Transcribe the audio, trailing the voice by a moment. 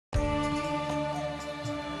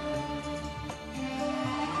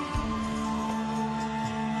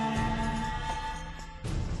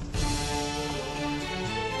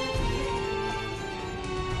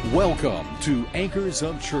Welcome to Anchors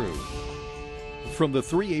of Truth. From the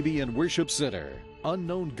 3ABN Worship Center,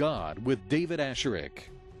 Unknown God with David Asscherick.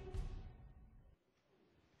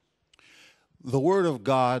 The Word of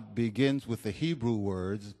God begins with the Hebrew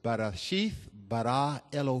words, Barashith bara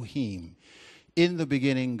Elohim, in the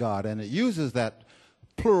beginning God. And it uses that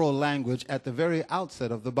plural language at the very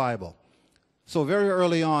outset of the Bible. So very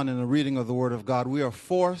early on in the reading of the Word of God, we are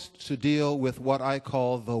forced to deal with what I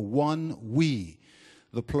call the one we.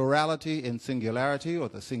 The plurality in singularity, or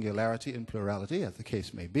the singularity in plurality, as the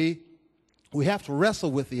case may be. We have to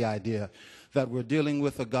wrestle with the idea that we're dealing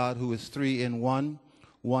with a God who is three in one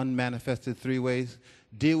manifested three ways.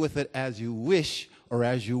 Deal with it as you wish or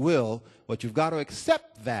as you will, but you've got to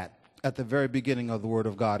accept that at the very beginning of the Word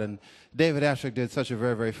of God. And David Asscherick did such a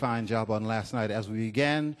very, very fine job on last night as we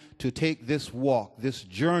began to take this walk, this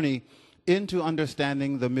journey into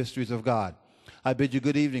understanding the mysteries of God. I bid you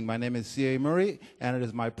good evening. My name is C.A. Murray, and it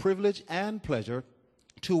is my privilege and pleasure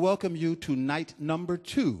to welcome you to night number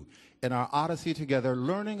 2 in our Odyssey together,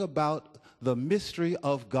 learning about the mystery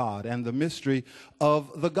of God and the mystery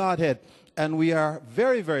of the Godhead. And we are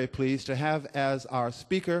very, very pleased to have as our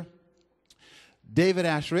speaker David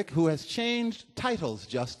Asscherick, who has changed titles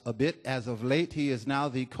just a bit as of late. He is now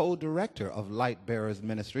the co-director of Light Bearers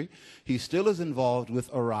Ministry. He still is involved with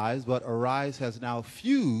Arise, but Arise has now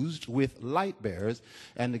fused with Light Bearers,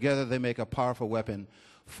 and together they make a powerful weapon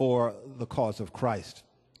for the cause of Christ.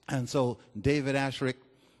 And so David Asscherick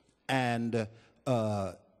and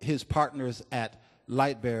his partners at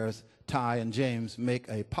Light Bearers, Ty and James, make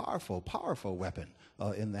a powerful, powerful weapon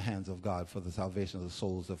in the hands of God for the salvation of the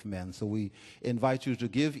souls of men. So we invite you to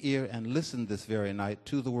give ear and listen this very night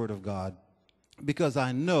to the Word of God, because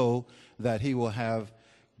I know that He will have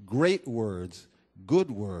great words, good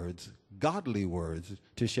words, godly words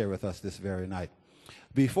to share with us this very night.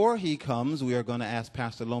 Before he comes, we are going to ask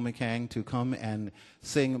Pastor Lomekang to come and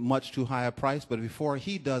sing Much Too High a Price. But before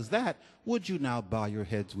he does that, would you now bow your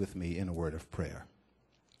heads with me in a word of prayer?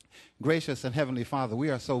 Gracious and Heavenly Father, we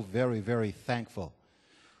are so very, very thankful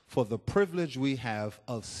for the privilege we have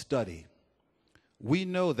of study. We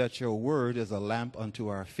know that your word is a lamp unto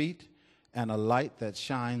our feet and a light that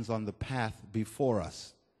shines on the path before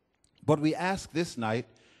us. But we ask this night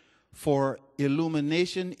for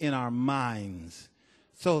illumination in our minds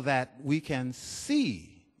so that we can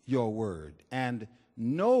see your word and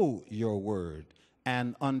know your word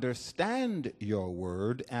and understand your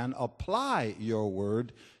word and apply your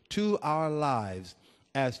word to our lives,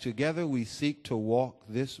 as together we seek to walk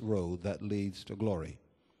this road that leads to glory.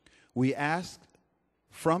 We ask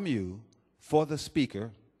from you, for the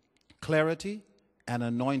speaker, clarity and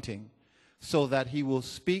anointing, so that he will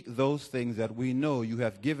speak those things that we know you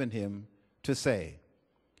have given him to say.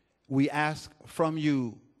 We ask from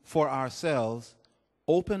you for ourselves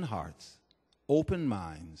open hearts, open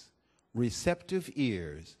minds, receptive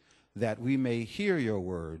ears, that we may hear your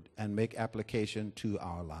word and make application to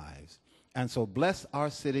our lives. And so bless our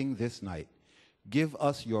sitting this night. Give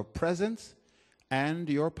us your presence and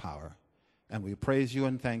your power. And we praise you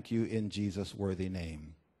and thank you in Jesus' worthy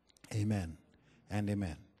name. Amen and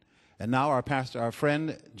amen. And now our pastor, our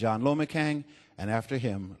friend, John Lomekang, and after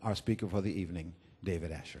him, our speaker for the evening,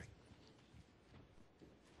 David Asscherick.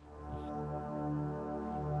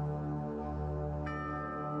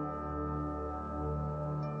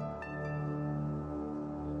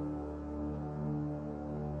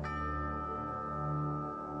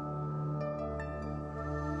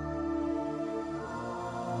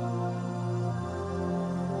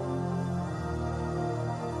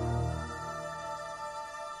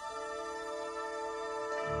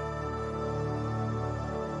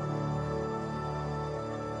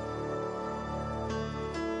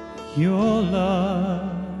 Your love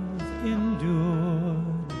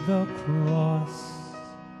endured the cross,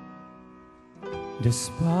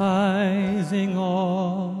 despising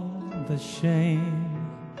all the shame.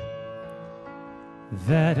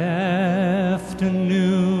 That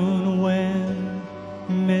afternoon when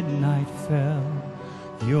midnight fell,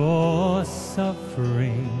 your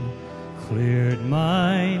suffering cleared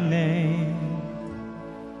my name.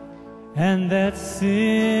 And that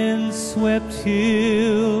sin-swept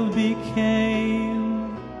hill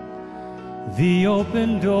became the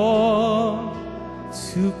open door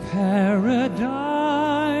to paradise,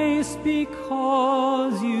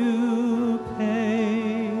 because you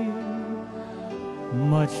paid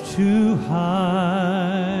much too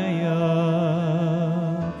high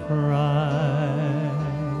a price.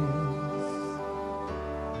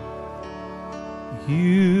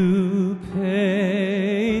 You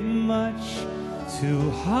paid much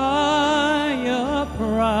too high a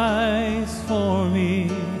price for me,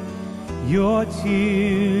 your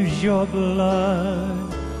tears, your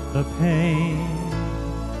blood, the pain,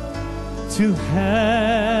 to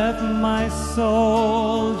have my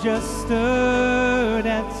soul just stirred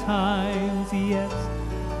at times, yet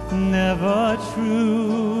never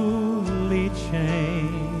truly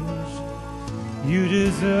changed. You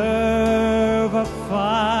deserve a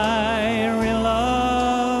fiery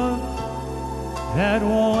love that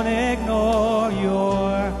won't ignore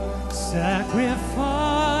your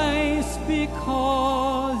sacrifice,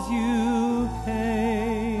 because you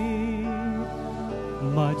paid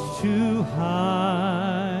much too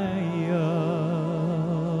high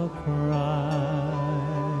a price.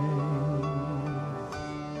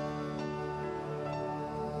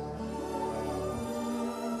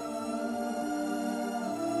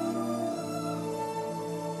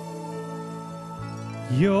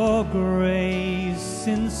 Your grace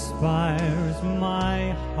inspires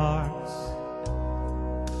my heart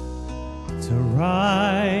to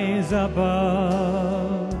rise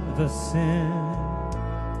above the sin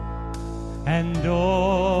and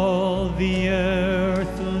all the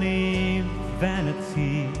earthly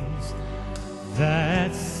vanities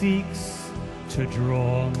that seeks to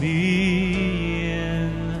draw me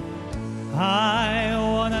in. I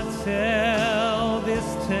want to tell this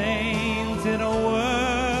tainted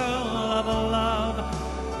world of a love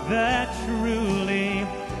that truly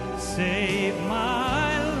saved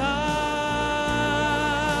my life,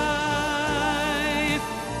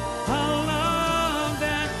 a love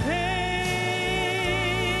that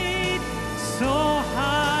paid so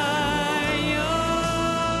high a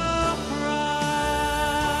price.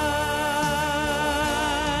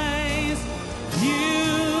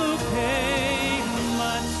 You paid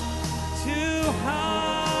much too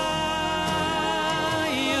high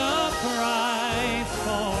a price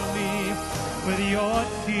for me, with your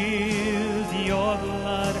tears, your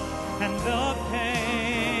blood, and the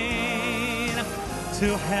pain,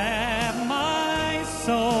 to have my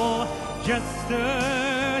soul just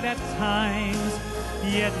stirred at times,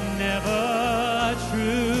 yet never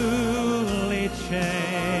truly changed.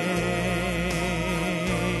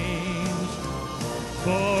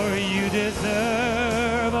 For you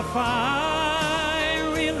deserve a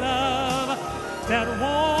fiery love that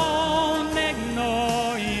won't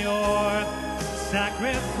ignore your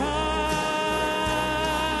sacrifice,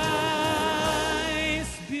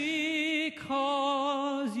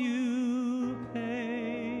 because you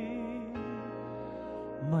paid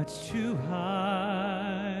much too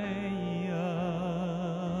high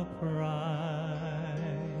a price.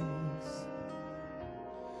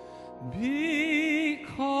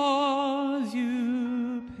 Because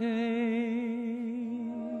you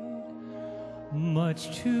paid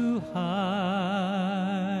much too high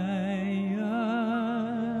a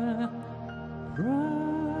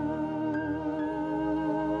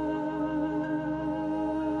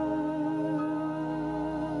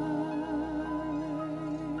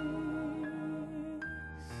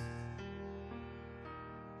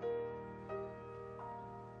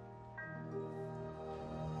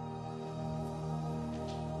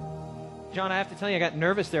John, I have to tell you, I got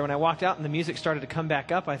nervous there when I walked out and the music started to come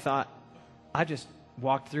back up. I thought, I just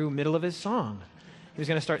walked through middle of his song. He was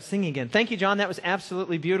going to start singing again. Thank you, John. That was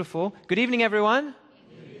absolutely beautiful. Good evening, everyone.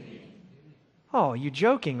 Good evening. Oh, you're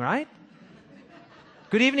joking, right?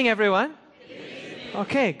 Good evening, everyone. Good evening.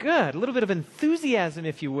 Okay, good. A little bit of enthusiasm,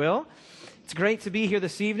 if you will. It's great to be here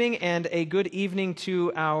this evening, and a good evening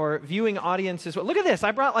to our viewing audience as well. Look at this.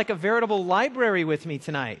 I brought like a veritable library with me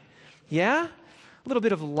tonight. Yeah? A little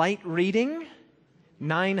bit of light reading,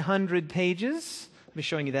 900 pages. I'll be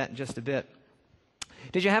showing you that in just a bit.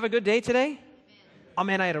 Did you have a good day today? Oh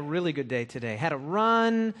man, I had a really good day today. Had a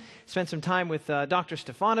run, spent some time with Dr.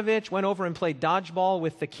 Stefanovic, went over and played dodgeball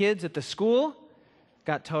with the kids at the school.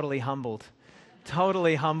 Got totally humbled.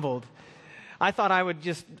 Totally humbled. I thought I would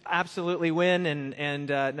just absolutely win, and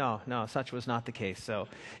no, such was not the case. So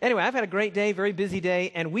anyway, I've had a great day, very busy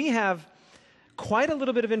day, and we have quite a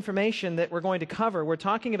little bit of information that we're going to cover. We're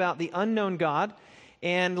talking about the unknown God,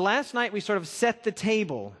 and last night we sort of set the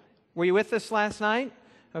table. Were you with us last night?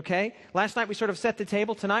 Okay. Last night we sort of set the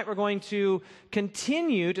table. Tonight we're going to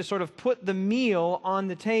continue to sort of put the meal on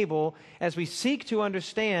the table as we seek to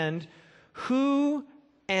understand who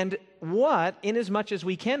and what, in as much as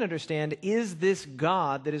we can understand, is this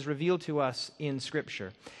God that is revealed to us in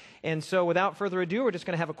Scripture. And so without further ado, we're just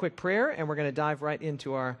going to have a quick prayer, and we're going to dive right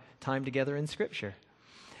into our time together in Scripture.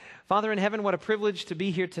 Father in heaven, what a privilege to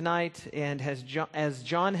be here tonight, and as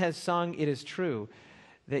John has sung, it is true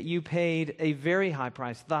that you paid a very high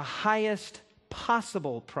price, the highest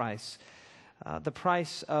possible price, the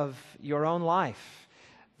price of your own life,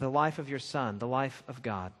 the life of your Son, the life of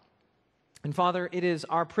God. And Father, it is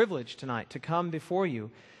our privilege tonight to come before you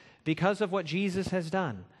because of what Jesus has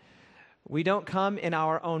done. We don't come in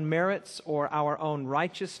our own merits or our own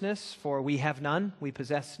righteousness, for we have none. We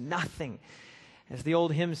possess nothing. As the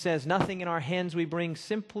old hymn says, nothing in our hands we bring,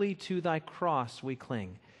 simply to thy cross we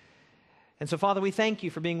cling. And so, Father, we thank you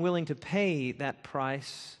for being willing to pay that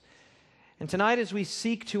price. And tonight, as we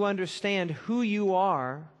seek to understand who you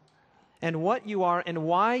are and what you are and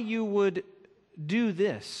why you would do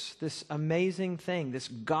this amazing thing, this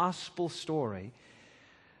gospel story,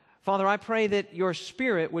 Father, I pray that your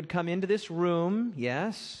Spirit would come into this room,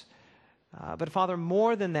 yes, but Father,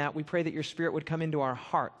 more than that, we pray that your Spirit would come into our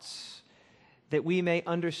hearts, that we may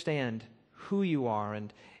understand who you are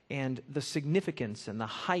and the significance and the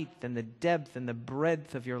height and the depth and the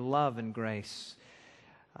breadth of your love and grace.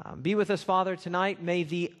 Be with us, Father, tonight. May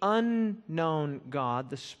the unknown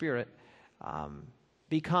God, the Spirit,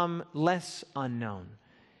 become less unknown.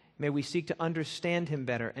 May we seek to understand him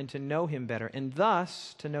better and to know him better, and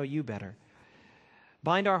thus to know you better.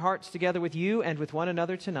 Bind our hearts together with you and with one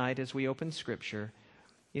another tonight as we open Scripture,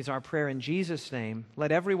 is our prayer in Jesus' name.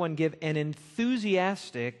 Let everyone give an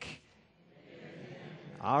enthusiastic amen.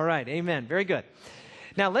 All right, amen. Very good.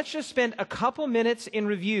 Now, let's just spend a couple minutes in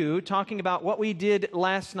review talking about what we did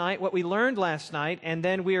last night, what we learned last night, and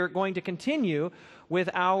then we are going to continue with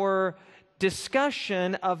our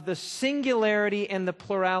discussion of the singularity and the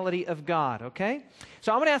plurality of God, okay?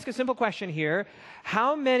 So I'm going to ask a simple question here.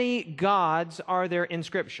 How many gods are there in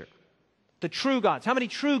Scripture? The true gods. How many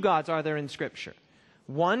true gods are there in Scripture?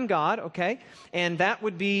 One God, okay? And that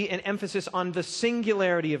would be an emphasis on the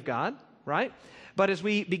singularity of God, right? But as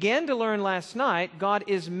we began to learn last night, God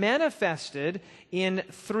is manifested in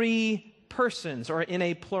three persons, or in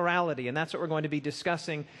a plurality, and that's what we're going to be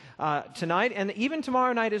discussing tonight and even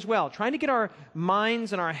tomorrow night as well, trying to get our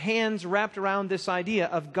minds and our hands wrapped around this idea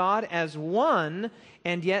of God as one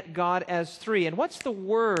and yet God as three. And what's the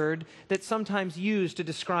word that's sometimes used to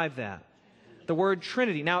describe that? The word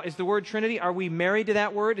Trinity. Now, is the word Trinity, are we married to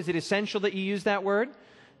that word? Is it essential that you use that word?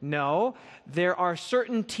 No. There are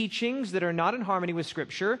certain teachings that are not in harmony with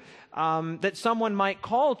Scripture that someone might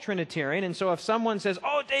call Trinitarian. And so if someone says,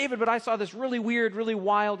 oh, David, but I saw this really weird, really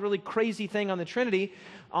wild, really crazy thing on the Trinity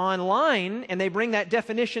online, and they bring that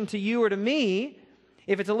definition to you or to me,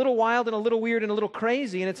 if it's a little wild and a little weird and a little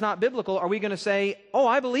crazy and it's not biblical, are we going to say, oh,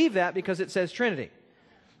 I believe that because it says Trinity?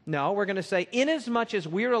 No, we're going to say, inasmuch as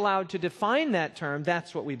we're allowed to define that term,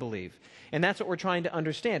 that's what we believe. And that's what we're trying to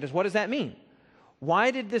understand, is what does that mean?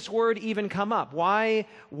 Why did this word even come up? Why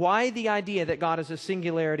the idea that God is a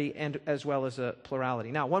singularity and as well as a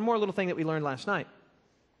plurality? Now, one more little thing that we learned last night,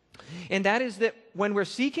 and that is that when we're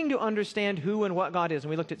seeking to understand who and what God is,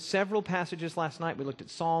 and we looked at several passages last night, we looked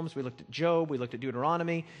at Psalms, we looked at Job, we looked at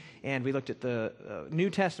Deuteronomy, and we looked at the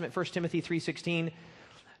New Testament, 1 Timothy 3:16,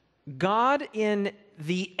 God in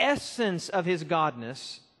the essence of his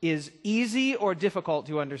godness is easy or difficult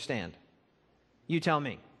to understand? You tell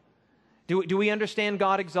me. Do we understand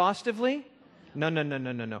God exhaustively?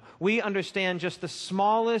 No. We understand just the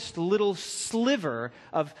smallest little sliver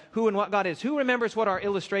of who and what God is. Who remembers what our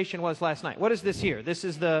illustration was last night? What is this here? This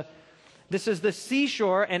is the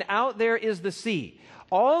seashore, and out there is the sea.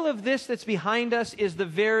 All of this that's behind us is the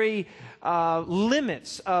very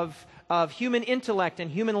limits of human intellect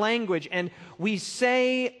and human language, and we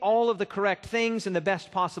say all of the correct things in the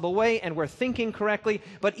best possible way, and we're thinking correctly,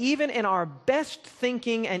 but even in our best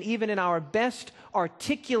thinking and even in our best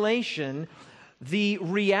articulation, the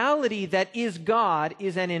reality that is God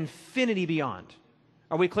is an infinity beyond.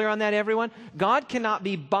 Are we clear on that, everyone? God cannot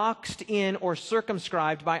be boxed in or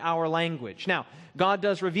circumscribed by our language. Now, God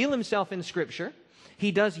does reveal himself in Scripture.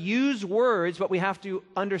 He does use words, but we have to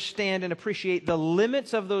understand and appreciate the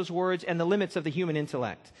limits of those words and the limits of the human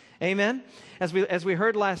intellect. Amen? As we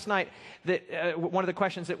heard last night, that one of the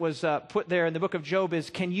questions that was put there in the book of Job is,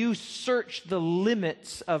 can you search the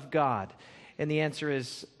limits of God? And the answer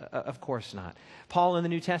is, of course not. Paul in the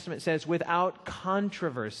New Testament says, without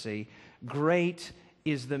controversy, great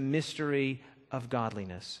is the mystery of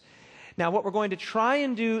godliness. Now, what we're going to try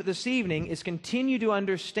and do this evening is continue to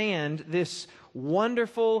understand this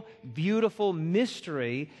wonderful, beautiful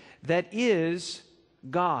mystery that is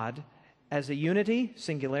God as a unity,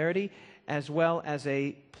 singularity, as well as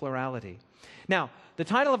a plurality. Now, the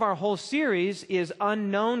title of our whole series is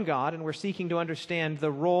Unknown God, and we're seeking to understand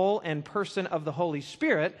the role and person of the Holy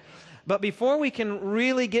Spirit. But before we can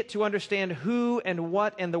really get to understand who and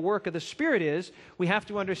what and the work of the Spirit is, we have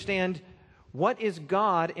to understand what is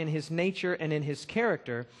God in his nature and in his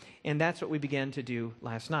character, and that's what we began to do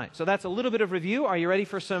last night. So that's a little bit of review. Are you ready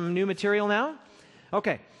for some new material now?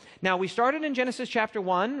 Okay. Now, we started in Genesis chapter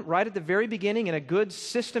 1, right at the very beginning, in a good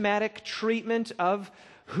systematic treatment of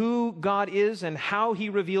who God is and how he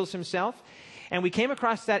reveals himself. And we came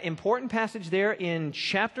across that important passage there in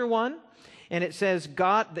chapter 1, and it says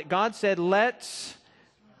that God said, "Let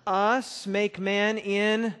us make man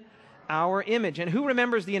in our image." And who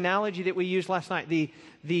remembers the analogy that we used last night?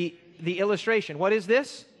 The illustration. What is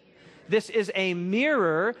this? This is a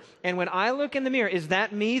mirror, and when I look in the mirror, is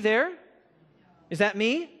that me there? Is that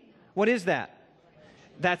me? What is that?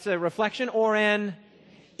 That's a reflection or an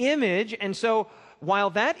image. And so while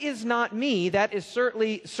that is not me, that is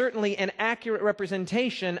certainly an accurate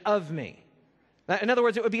representation of me. In other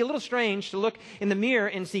words, it would be a little strange to look in the mirror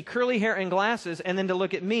and see curly hair and glasses, and then to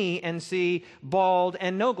look at me and see bald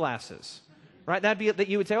and no glasses. Right? That'd be that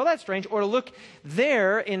you would say, "Oh, that's strange." Or to look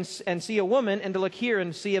there and see a woman, and to look here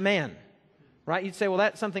and see a man. Right? You'd say, "Well,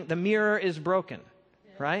 that's something, the mirror is broken."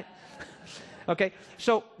 Right? Okay,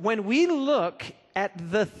 so when we look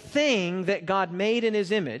at the thing that God made in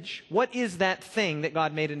his image, what is that thing that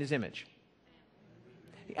God made in his image?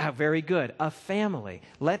 Very good. A family.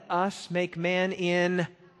 Let us make man in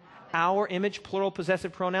our image, plural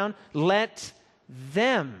possessive pronoun. Let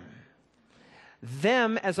them.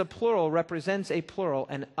 Them as a plural represents a plural,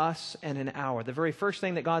 an us and an our. The very first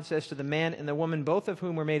thing that God says to the man and the woman, both of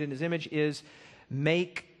whom were made in his image, is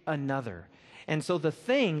make another. And so the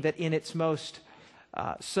thing that in its most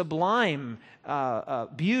sublime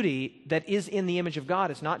beauty that is in the image of God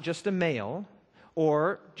is not just a male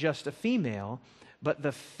or just a female, but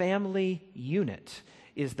the family unit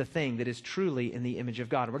is the thing that is truly in the image of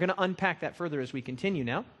God. And we're going to unpack that further as we continue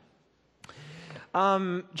now.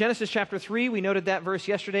 Genesis chapter 3, we noted that verse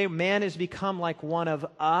yesterday. Man has become like one of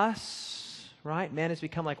us. Right? Man has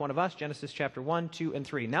become like one of us. Genesis chapter 1, 2, and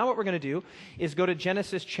 3. Now what we're going to do is go to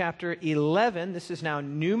Genesis chapter 11. This is now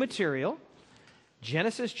new material.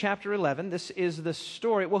 Genesis chapter 11. This is the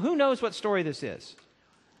story. Well, who knows what story this is?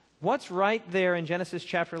 What's right there in Genesis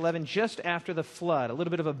chapter 11 just after the flood? A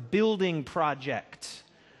little bit of a building project.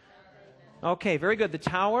 Okay, very good. The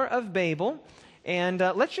Tower of Babel. And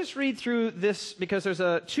let's just read through this because there's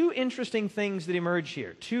two interesting things that emerge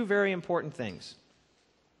here. Two very important things.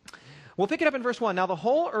 We'll pick it up in verse 1. Now the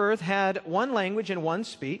whole earth had one language and one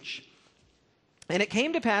speech. And it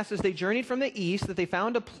came to pass as they journeyed from the east that they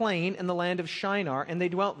found a plain in the land of Shinar, and they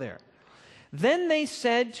dwelt there. Then they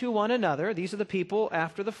said to one another, these are the people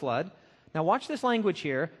after the flood. Now watch this language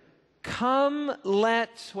here. Come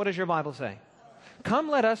what does your Bible say? Come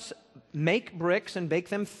let us make bricks and bake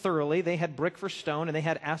them thoroughly. They had brick for stone and they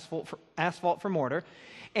had asphalt for mortar.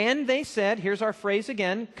 And they said, here's our phrase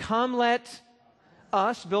again, come let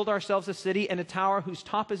us build ourselves a city and a tower whose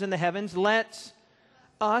top is in the heavens. Let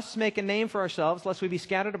us make a name for ourselves, lest we be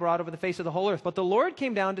scattered abroad over the face of the whole earth. But the Lord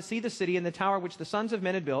came down to see the city and the tower which the sons of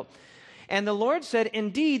men had built. And the Lord said,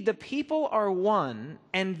 indeed, the people are one,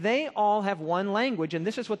 and they all have one language, and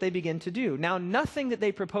this is what they begin to do. Now, nothing that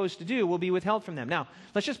they propose to do will be withheld from them. Now,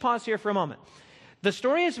 let's just pause here for a moment. The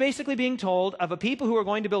story is basically being told of a people who are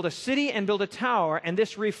going to build a city and build a tower, and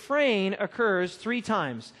this refrain occurs 3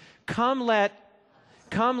 times. Come let.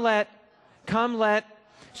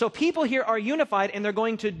 So people here are unified, and they're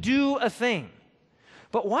going to do a thing.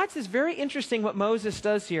 But watch this, very interesting what Moses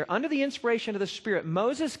does here. Under the inspiration of the Spirit,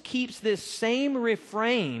 Moses keeps this same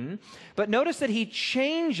refrain, but notice that he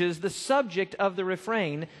changes the subject of the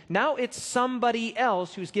refrain. Now it's somebody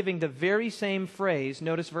else who's giving the very same phrase.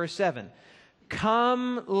 Notice verse 7.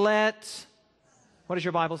 Come let, what does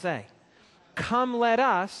your Bible say? Come let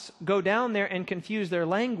us go down there and confuse their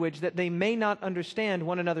language that they may not understand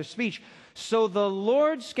one another's speech. So the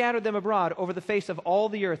Lord scattered them abroad over the face of all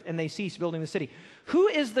the earth, and they ceased building the city. Who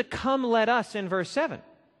is the come let us in verse 7?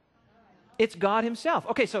 It's God himself.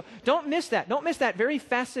 Okay, so don't miss that. Don't miss that very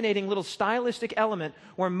fascinating little stylistic element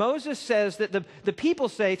where Moses says that the people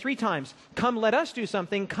say 3 times, come let us do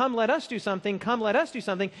something, come let us do something, come let us do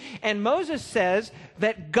something. And Moses says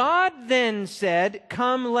that God then said,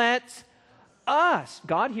 come let us.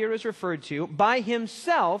 God here is referred to by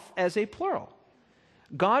himself as a plural.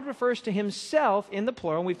 God refers to himself in the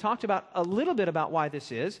plural, and we've talked about a little bit about why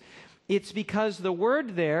this is. It's because the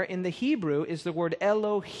word there in the Hebrew is the word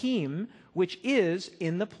Elohim, which is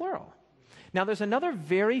in the plural. Now, there's another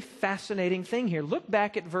very fascinating thing here. Look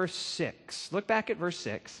back at verse 6. Look back at verse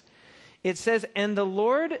 6. It says, and the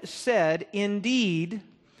Lord said, indeed,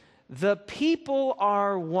 the people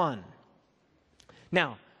are one.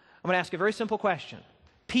 Now, I'm going to ask a very simple question.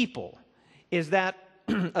 People, is that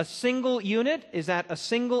a single unit? Is that a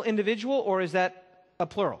single individual, or is that a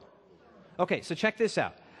plural? Okay, so check this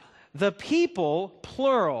out. The people,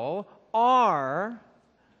 plural, are,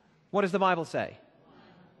 what does the Bible say?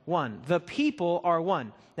 One. The people are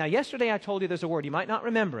one. Now, yesterday I told you there's a word. You might not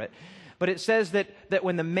remember it. But it says that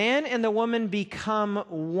when the man and the woman become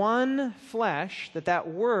one flesh, that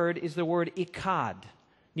word is the word ikad.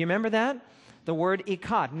 You remember that? The word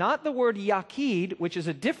ikad. Not the word yakid, which is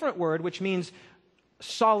a different word, which means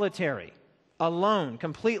solitary, alone,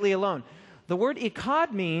 completely alone. The word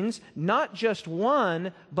ikad means not just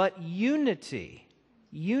one, but unity.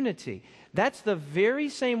 Unity. That's the very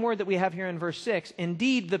same word that we have here in verse 6.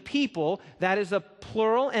 Indeed, the people, that is a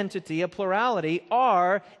plural entity, a plurality,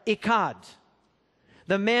 are ikad.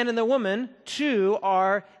 The man and the woman, too,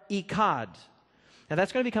 are ikad. Now,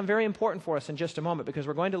 that's going to become very important for us in just a moment, because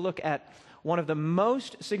we're going to look at one of the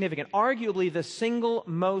most significant, arguably the single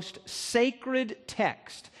most sacred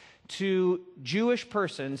text to Jewish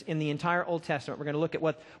persons in the entire Old Testament. We're going to look at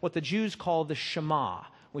what the Jews call the Shema,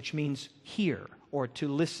 which means hear or to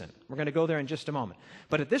listen. We're going to go there in just a moment.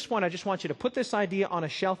 But at this point, I just want you to put this idea on a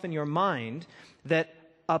shelf in your mind that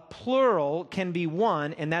a plural can be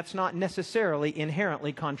one, and that's not necessarily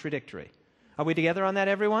inherently contradictory. Are we together on that,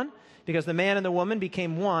 everyone? Because the man and the woman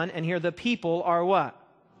became one, and here the people are what?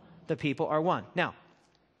 The people are one. Now,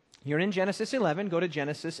 you're in Genesis 11. Go to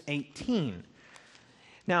Genesis 18.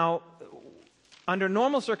 Now, under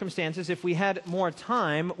normal circumstances, if we had more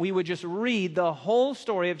time, we would just read the whole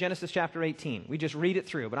story of Genesis chapter 18. We just read it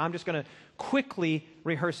through, but I'm just going to quickly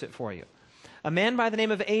rehearse it for you. A man by the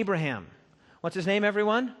name of Abraham. What's his name,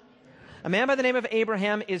 everyone? A man by the name of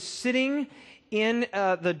Abraham is sitting in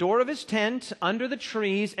the door of his tent under the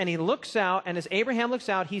trees, and he looks out, and as Abraham looks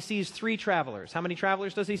out, he sees three travelers. How many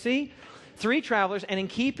travelers does he see? Three travelers, and in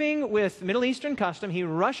keeping with Middle Eastern custom, he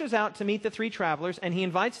rushes out to meet the three travelers, and he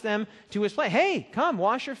invites them to his place. Hey, come,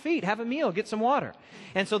 wash your feet, have a meal, get some water.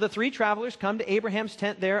 And so the three travelers come to Abraham's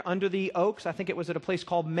tent there under the oaks. I think it was at a place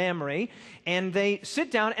called Mamre, and they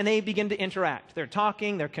sit down and they begin to interact. They're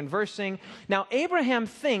talking, they're conversing. Now, Abraham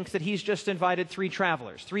thinks that he's just invited three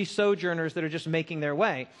travelers, three sojourners that are just making their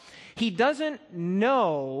way. He doesn't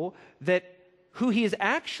know that who he is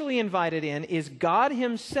actually invited in is God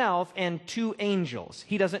himself and two angels.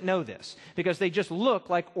 He doesn't know this because they just look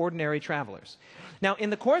like ordinary travelers. Now,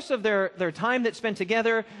 in the course of their time that's spent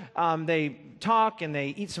together, they talk and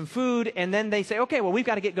they eat some food, and then they say, okay, well, we've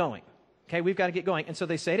got to get going. Okay, we've got to get going. And so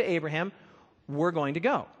they say to Abraham, we're going to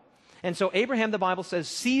go. And so Abraham, the Bible says,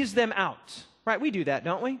 sees them out. Right, we do that,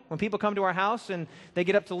 don't we? When people come to our house and they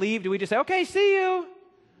get up to leave, do we just say, okay, see you?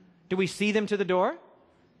 Do we see them to the door?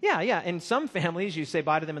 Yeah. In some families, you say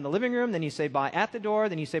bye to them in the living room, then you say bye at the door,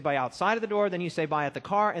 then you say bye outside of the door, then you say bye at the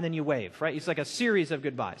car, and then you wave, right? It's like a series of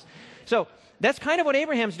goodbyes. So that's kind of what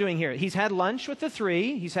Abraham's doing here. He's had lunch with the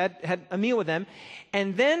three. He's had a meal with them.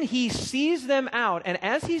 And then he sees them out. And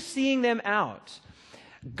as he's seeing them out,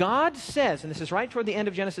 God says, and this is right toward the end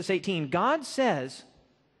of Genesis 18, God says,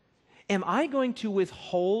 am I going to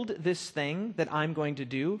withhold this thing that I'm going to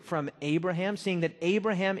do from Abraham, seeing that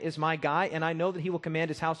Abraham is my guy and I know that he will command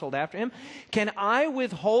his household after him? Can I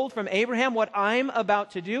withhold from Abraham what I'm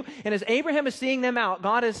about to do? And as Abraham is seeing them out,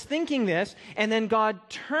 God is thinking this, and then God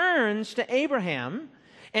turns to Abraham,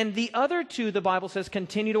 and the other two, the Bible says,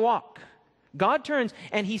 continue to walk. God turns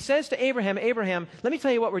and he says to Abraham, Abraham, let me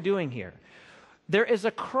tell you what we're doing here. There is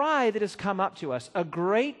a cry that has come up to us, a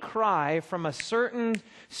great cry from a certain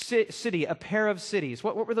city, a pair of cities.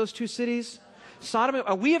 What were those two cities?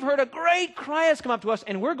 Sodom. We have heard a great cry has come up to us,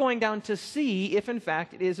 and we're going down to see if, in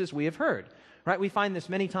fact, it is as we have heard. Right? We find this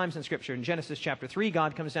many times in Scripture. In Genesis chapter 3,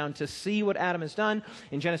 God comes down to see what Adam has done.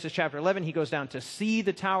 In Genesis chapter 11, he goes down to see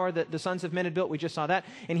the tower that the sons of men had built. We just saw that.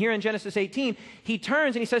 And here in Genesis 18, he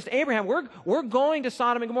turns and he says to Abraham, we're going to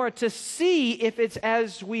Sodom and Gomorrah to see if it's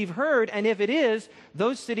as we've heard, and if it is,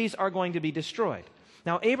 those cities are going to be destroyed.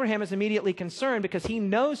 Now, Abraham is immediately concerned because he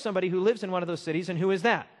knows somebody who lives in one of those cities, and who is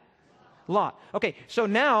that? Lot. Okay, so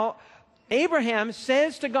now Abraham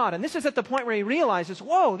says to God, and this is at the point where he realizes,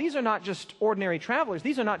 whoa, these are not just ordinary travelers.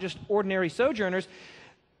 These are not just ordinary sojourners.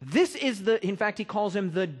 This is in fact, he calls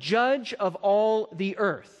him the judge of all the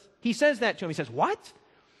earth. He says that to him. He says, what?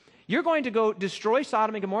 You're going to go destroy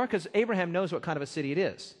Sodom and Gomorrah? Because Abraham knows what kind of a city it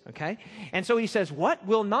is, okay? And so he says, what?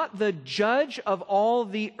 Will not the judge of all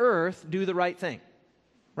the earth do the right thing?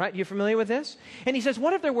 Right? You familiar with this? And he says,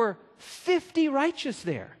 what if there were 50 righteous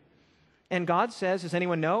there? And God says, does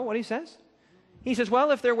anyone know what he says? He says,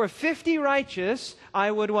 well, if there were 50 righteous, I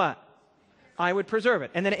would what? I would preserve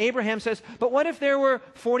it. And then Abraham says, but what if there were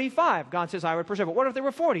 45? God says, I would preserve it. What if there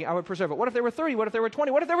were 40? I would preserve it. What if there were 30? What if there were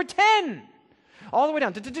 20? What if there were 10? All the way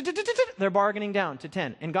down. They're bargaining down to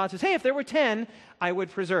 10. And God says, hey, if there were 10, I would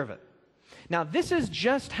preserve it. Now, this is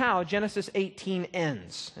just how Genesis 18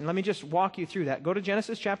 ends. And let me just walk you through that. Go to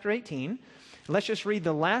Genesis chapter 18. Let's just read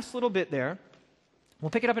the last little bit there. We'll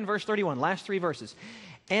pick it up in verse 31, last 3 verses.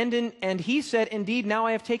 And he said, indeed, now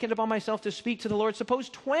I have taken it upon myself to speak to the Lord. Suppose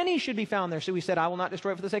 20 should be found there. So he said, I will not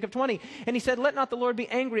destroy it for the sake of 20. And he said, let not the Lord be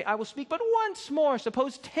angry. I will speak but once more.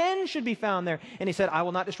 Suppose 10 should be found there. And he said, I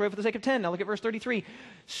will not destroy it for the sake of 10. Now look at verse 33.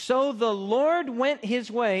 So the Lord went his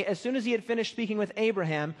way as soon as he had finished speaking with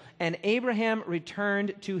Abraham, and Abraham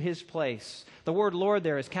returned to his place. The word Lord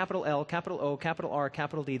there is capital L, capital O, capital R,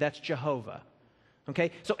 capital D. That's Jehovah.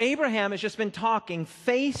 Okay? So Abraham has just been talking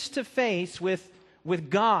face to face with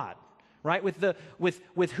God, right?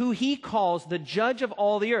 With who he calls the judge of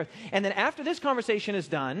all the earth. And then after this conversation is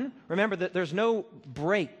done, remember that there's no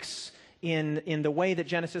breaks in the way that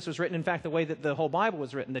Genesis was written. In fact, the way that the whole Bible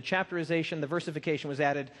was written. The chapterization, the versification was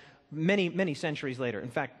added many, many centuries later.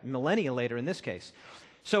 In fact, millennia later in this case.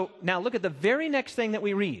 So now look at the very next thing that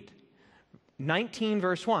we read. 19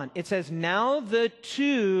 verse 1. It says, now the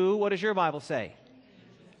two, what does your Bible say?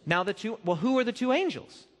 Now the two, well, who are the 2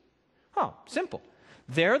 angels? Oh, simple.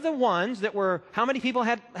 They're the ones that were, how many people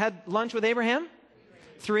had lunch with Abraham?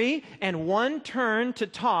 3. And 1 turned to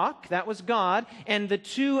talk, that was God, and the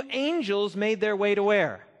 2 angels made their way to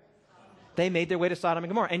where? They made their way to Sodom and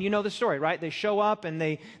Gomorrah. And you know the story, right? They show up and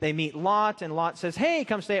they meet Lot, and Lot says, hey,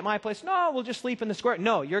 come stay at my place. No, we'll just sleep in the square.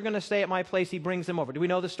 No, you're going to stay at my place. He brings them over. Do we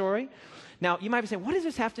know the story? Now, you might be saying, what does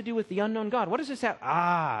this have to do with the unknown God? What does this have?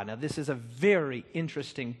 Now this is a very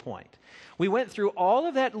interesting point. We went through all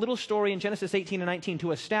of that little story in Genesis 18 and 19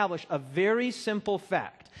 to establish a very simple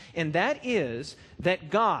fact, and that is that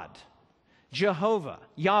God, Jehovah,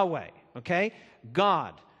 Yahweh, okay?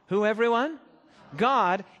 God, who everyone?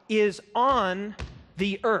 God is on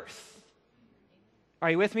the earth. Are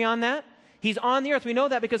you with me on that? He's on the earth. We know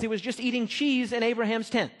that because he was just eating cheese in Abraham's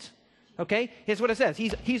tent. Okay? Here's what it says.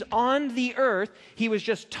 He's on the earth. He was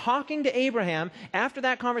just talking to Abraham. After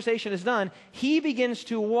that conversation is done, he begins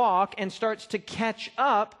to walk and starts to catch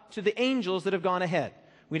up to the angels that have gone ahead.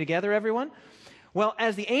 We together, everyone? Well,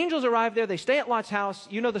 as the angels arrive there, they stay at Lot's house.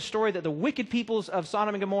 You know the story that the wicked peoples of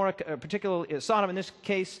Sodom and Gomorrah, particularly Sodom in this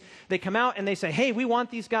case, they come out and they say, hey, we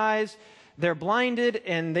want these guys. They're blinded,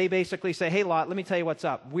 and they basically say, hey, Lot, let me tell you what's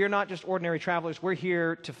up. We're not just ordinary travelers. We're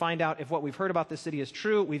here to find out if what we've heard about this city is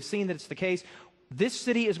true. We've seen that it's the case. This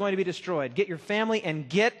city is going to be destroyed. Get your family and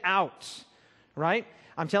get out, right?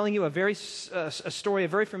 I'm telling you a very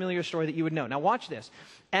familiar story that you would know. Now watch this.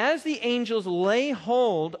 As the angels lay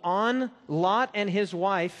hold on Lot and his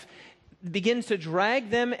wife, begins to drag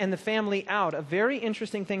them and the family out, a very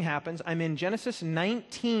interesting thing happens. I'm in Genesis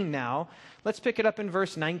 19 now. Let's pick it up in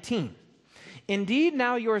verse 19. Indeed,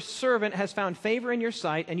 now your servant has found favor in your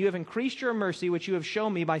sight, and you have increased your mercy, which you have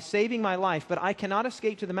shown me by saving my life. But I cannot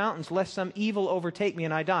escape to the mountains, lest some evil overtake me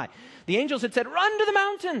and I die. The angels had said, run to the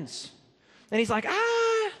mountains. And he's like,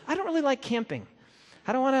 I don't really like camping.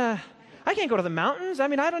 I can't go to the mountains. I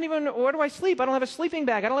mean, where do I sleep? I don't have a sleeping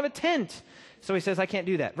bag. I don't have a tent. So he says, I can't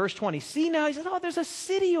do that. Verse 20, see now, he says, there's a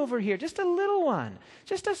city over here, just a little one,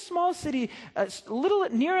 just a small city, little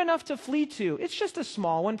near enough to flee to. It's just a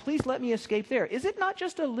small one. Please let me escape there. Is it not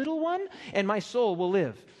just a little one? And my soul will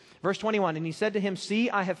live. Verse 21, and he said to him,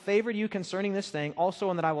 see, I have favored you concerning this thing,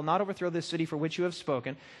 also, and that I will not overthrow this city for which you have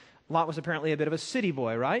spoken. Lot was apparently a bit of a city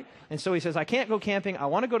boy, right? And so he says, I can't go camping. I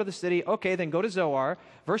want to go to the city. Okay, then go to Zoar.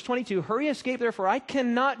 Verse 22, hurry, escape, therefore I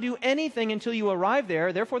cannot do anything until you arrive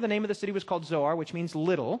there. Therefore the name of the city was called Zoar, which means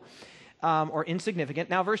little or insignificant.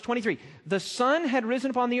 Now verse 23, the sun had risen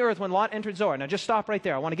upon the earth when Lot entered Zoar. Now just stop right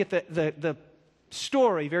there. I want to get the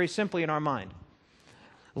story very simply in our mind.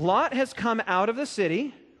 Lot has come out of the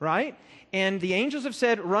city, right? And the angels have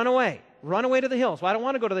said, run away to the hills. Well, I don't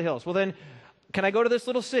want to go to the hills. Well, then, can I go to this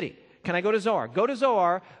little city? Can I go to Zoar? Go to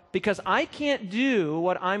Zoar because I can't do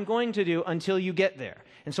what I'm going to do until you get there.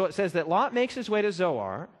 And so it says that Lot makes his way to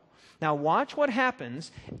Zoar. Now watch what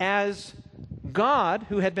happens as God,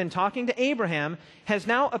 who had been talking to Abraham, has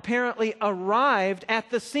now apparently arrived at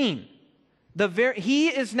the scene. He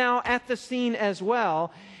is now at the scene as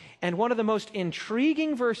well. And one of the most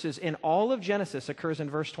intriguing verses in all of Genesis occurs in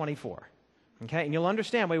verse 24. Okay, and you'll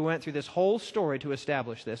understand why we went through this whole story to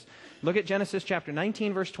establish this. Look at Genesis chapter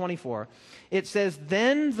 19, verse 24. It says,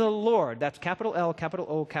 then the Lord, that's capital L, capital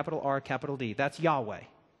O, capital R, capital D. That's Yahweh.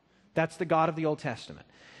 That's the God of the Old Testament.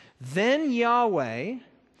 Then Yahweh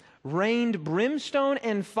rained brimstone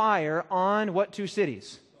and fire on what 2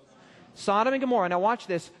 cities? Sodom and Gomorrah. Now watch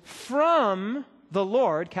this. From the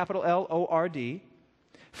Lord, capital L-O-R-D,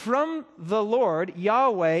 from the Lord,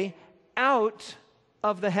 Yahweh, out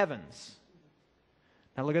of the heavens.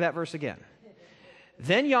 Now look at that verse again.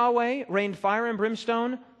 Then Yahweh rained fire and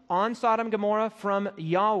brimstone on Sodom and Gomorrah from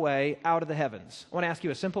Yahweh out of the heavens. I want to ask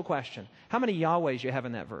you a simple question. How many Yahwehs do you have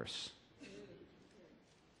in that verse?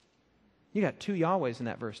 You got 2 Yahwehs in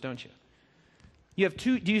that verse, don't you? You have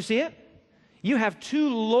 2, do you see it? You have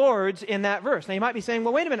 2 lords in that verse. Now you might be saying,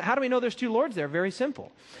 well, wait a minute, how do we know there's 2 lords there? Very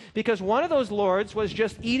simple. Because one of those lords was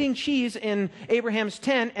just eating cheese in Abraham's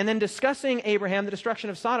tent and then discussing Abraham, the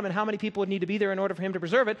destruction of Sodom, and how many people would need to be there in order for him to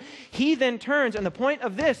preserve it. He then turns, and the point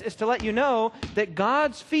of this is to let you know that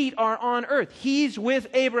God's feet are on earth. He's with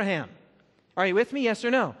Abraham. Are you with me? Yes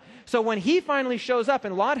or no? So when he finally shows up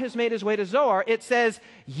and Lot has made his way to Zoar, it says,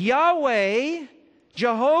 Yahweh,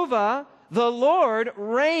 Jehovah, the Lord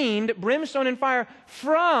rained brimstone and fire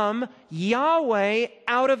from Yahweh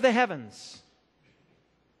out of the heavens.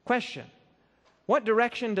 Question. What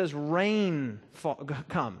direction does rain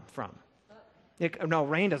come from? No,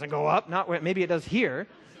 rain doesn't go up. Maybe it does here.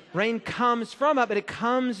 Rain comes from up, but it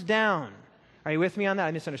comes down. Are you with me on that?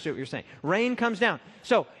 I misunderstood what you're saying. Rain comes down.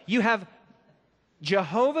 So you have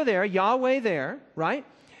Jehovah there, Yahweh there, right?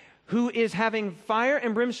 Who is having fire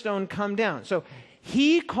and brimstone come down. So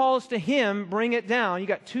he calls to him, bring it down. You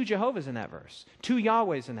got 2 Jehovahs in that verse, 2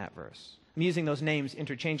 Yahwehs in that verse. I'm using those names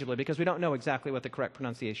interchangeably because we don't know exactly what the correct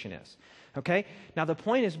pronunciation is. Okay? Now the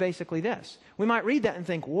point is basically this. We might read that and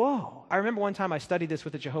think, whoa. I remember one time I studied this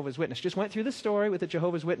with a Jehovah's Witness. Just went through the story with a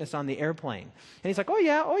Jehovah's Witness on the airplane. And he's like, oh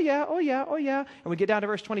yeah, oh yeah, oh yeah, oh yeah. And we get down to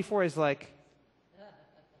verse 24, he's like,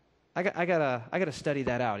 I gotta study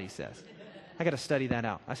that out, he says. I gotta study that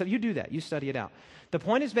out. I said, you do that. You study it out. The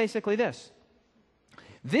point is basically this.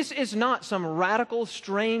 This is not some radical,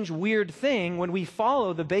 strange, weird thing when we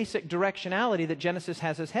follow the basic directionality that Genesis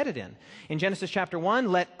has us headed in. In Genesis chapter 1,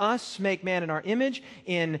 let us make man in our image.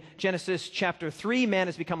 In Genesis chapter 3, man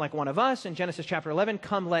has become like one of us. In Genesis chapter 11,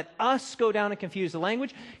 come let us go down and confuse the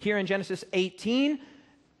language. Here in Genesis 18,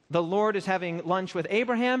 the Lord is having lunch with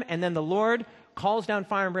Abraham, and then the Lord calls down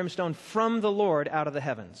fire and brimstone from the Lord out of the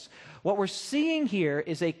heavens. What we're seeing here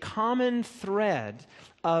is a common thread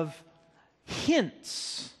of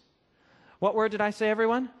hints. What word did I say,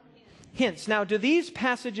 everyone? Hints. Now, do these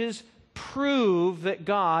passages prove that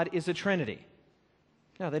God is a Trinity?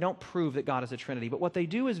 No, they don't prove that God is a Trinity, but what they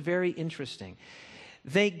do is very interesting.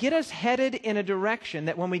 They get us headed in a direction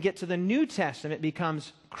that when we get to the New Testament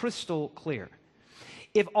becomes crystal clear.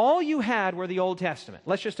 If all you had were the Old Testament,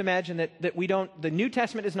 let's just imagine that the New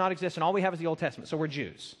Testament does not exist and all we have is the Old Testament, so we're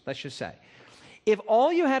Jews, let's just say. If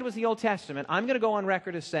all you had was the Old Testament, I'm going to go on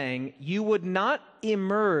record as saying you would not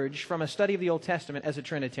emerge from a study of the Old Testament as a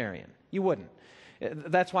Trinitarian. You wouldn't.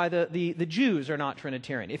 That's why the Jews are not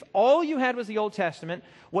Trinitarian. If all you had was the Old Testament,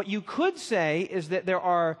 what you could say is that there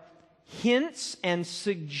are hints and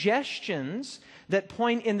suggestions that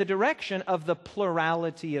point in the direction of the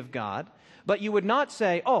plurality of God, but you would not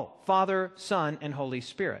say, oh, Father, Son, and Holy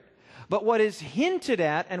Spirit. But what is hinted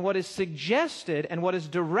at and what is suggested and what is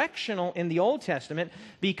directional in the Old Testament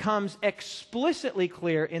becomes explicitly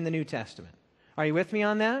clear in the New Testament. Are you with me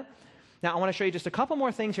on that? Now, I want to show you just a couple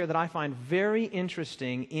more things here that I find very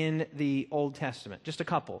interesting in the Old Testament. Just a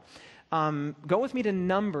couple. Go with me to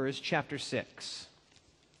Numbers chapter 6.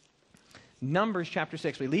 Numbers chapter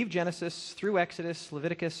 6. We leave Genesis through Exodus,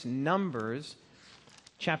 Leviticus, Numbers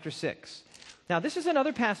chapter 6. Now, this is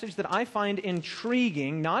another passage that I find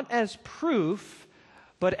intriguing, not as proof,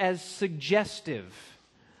 but as suggestive.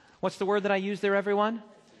 What's the word that I use there, everyone?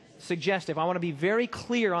 Suggestive. I want to be very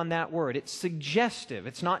clear on that word. It's suggestive.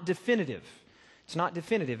 It's not definitive. It's not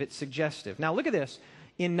definitive. It's suggestive. Now, look at this.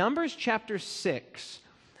 In Numbers chapter 6,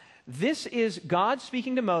 this is God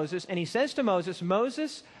speaking to Moses, and he says to Moses,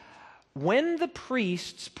 Moses, when the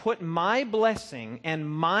priests put my blessing and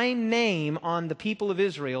my name on the people of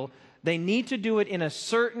Israel, they need to do it in a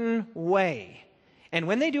certain way. And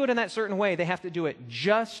when they do it in that certain way, they have to do it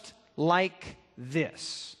just like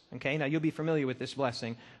this. Okay, now you'll be familiar with this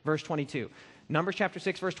blessing. Verse 22. Numbers chapter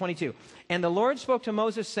 6, verse 22. And the Lord spoke to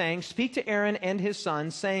Moses, saying, speak to Aaron and his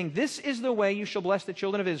sons, saying, this is the way you shall bless the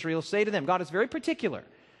children of Israel. Say to them, God is very particular.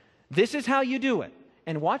 This is how you do it.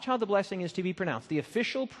 And watch how the blessing is to be pronounced. The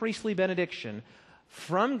official priestly benediction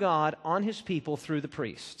from God on his people through the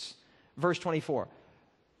priests. Verse 24.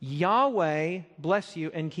 Yahweh bless you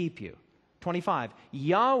and keep you. 25.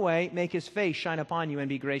 Yahweh make his face shine upon you and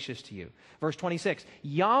be gracious to you. Verse 26.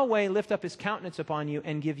 Yahweh lift up his countenance upon you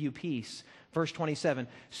and give you peace. Verse 27.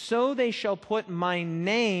 So they shall put my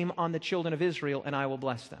name on the children of Israel, and I will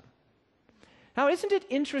bless them. Now, isn't it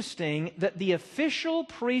interesting that the official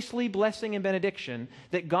priestly blessing and benediction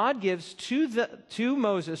that God gives to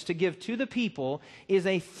Moses to give to the people is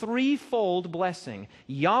a threefold blessing?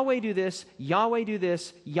 Yahweh do this, Yahweh do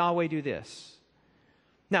this, Yahweh do this.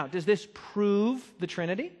 Now, does this prove the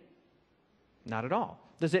Trinity? Not at all.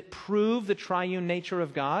 Does it prove the triune nature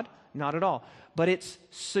of God? Not at all. But it's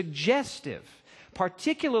suggestive,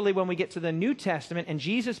 particularly when we get to the New Testament and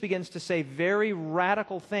Jesus begins to say very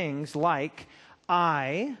radical things like,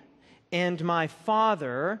 I and my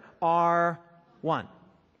Father are one.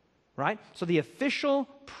 Right? So the official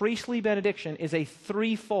priestly benediction is a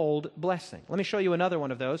threefold blessing. Let me show you another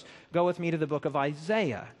one of those. Go with me to the book of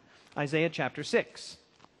Isaiah. Isaiah chapter 6.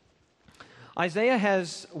 Isaiah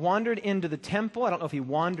has wandered into the temple. I don't know if he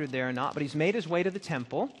wandered there or not, but he's made his way to the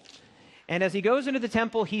temple. And as he goes into the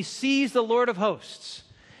temple, he sees the Lord of hosts.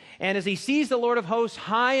 And as he sees the Lord of hosts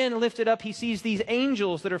high and lifted up, he sees these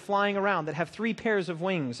angels that are flying around that have 3 pairs of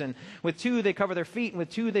wings. And with 2 they cover their feet, and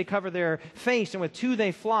with 2 they cover their face, and with 2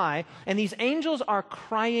 they fly. And these angels are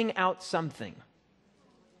crying out something.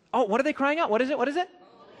 Oh, what are they crying out? What is it? What is it?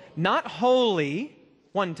 Not holy,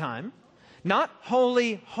 1 time. Not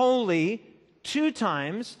holy, holy, 2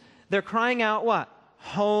 times. They're crying out what?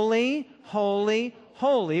 Holy, holy,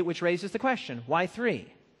 holy, which raises the question, why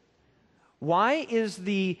 3? Why is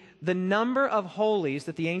the number of holies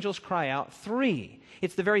that the angels cry out 3?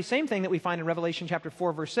 It's the very same thing that we find in Revelation chapter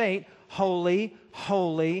 4, verse 8, holy,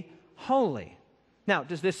 holy, holy. Now,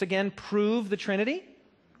 does this again prove the Trinity?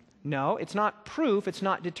 No, it's not proof, it's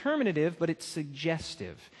not determinative, but it's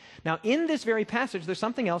suggestive. Now, in this very passage, there's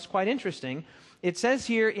something else quite interesting. It says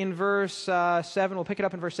here in verse 7, we'll pick it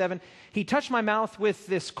up in verse 7, he touched my mouth with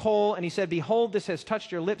this coal, and he said, behold, this has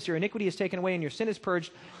touched your lips, your iniquity is taken away, and your sin is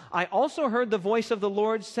purged. I also heard the voice of the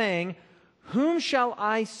Lord saying, whom shall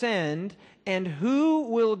I send, and who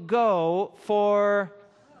will go for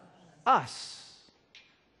us?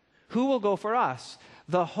 Who will go for us?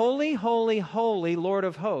 The holy, holy, holy Lord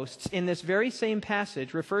of hosts, in this very same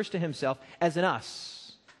passage, refers to himself as an us.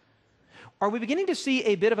 Are we beginning to see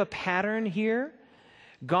a bit of a pattern here?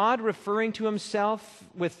 God referring to himself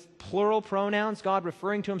with plural pronouns, God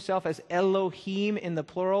referring to himself as Elohim in the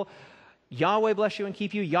plural. Yahweh bless you and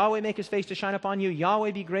keep you. Yahweh make his face to shine upon you.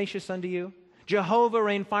 Yahweh be gracious unto you. Jehovah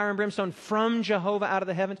rain fire and brimstone from Jehovah out of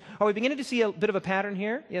the heavens. Are we beginning to see a bit of a pattern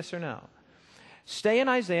here? Yes or no? Stay in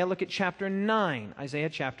Isaiah, look at chapter 9. Isaiah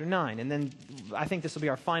chapter 9. And then I think this will be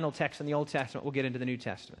our final text in the Old Testament. We'll get into the New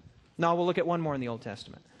Testament. No, we'll look at one more in the Old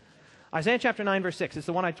Testament. Isaiah chapter 9, verse 6. It's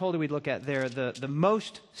the one I told you we'd look at there, the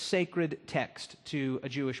most sacred text to a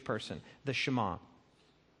Jewish person, the Shema.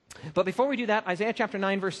 But before we do that, Isaiah chapter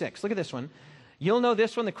 9, verse 6. Look at this one. You'll know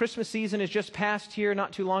this one. The Christmas season is just passed here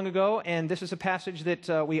not too long ago, and this is a passage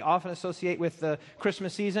that we often associate with the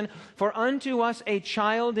Christmas season. For unto us a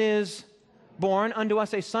child is born, unto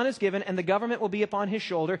us a son is given, and the government will be upon his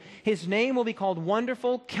shoulder. His name will be called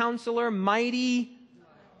Wonderful, Counselor, Mighty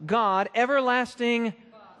God, Everlasting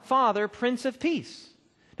Father, Prince of Peace.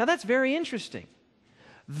 Now that's very interesting.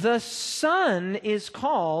 The Son is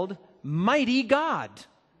called Mighty God.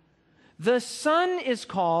 The Son is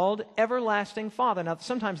called Everlasting Father. Now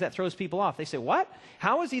sometimes that throws people off. They say, what?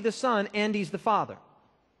 How is he the Son and he's the Father?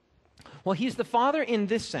 Well, he's the Father in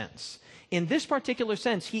this sense. In this particular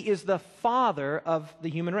sense, he is the father of the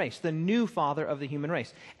human race, the new father of the human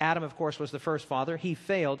race. Adam, of course, was the first father. He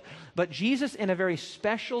failed. But Jesus, in a very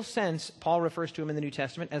special sense, Paul refers to him in the New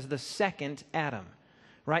Testament as the second Adam.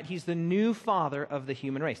 Right? He's the new father of the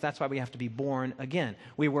human race. That's why we have to be born again.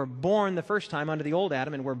 We were born the first time under the old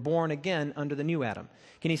Adam, and we're born again under the new Adam.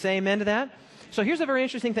 Can you say amen to that? So here's a very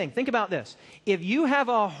interesting thing. Think about this. If you have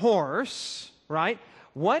a horse, right,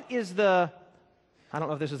 what is the... I don't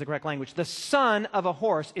know if this is the correct language. The son of a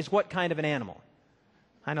horse is what kind of an animal?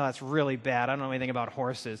 I know that's really bad. I don't know anything about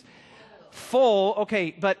horses. Foal,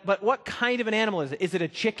 okay, but what kind of an animal is it? Is it a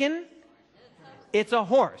chicken? It's a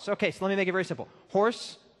horse. Okay, so let me make it very simple.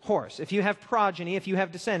 Horse, horse. If you have progeny, if you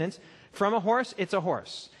have descendants from a horse, it's a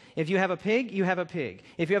horse. If you have a pig, you have a pig.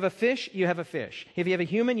 If you have a fish, you have a fish. If you have a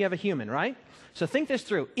human, you have a human, right? So think this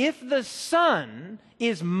through. If the Son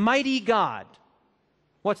is mighty God,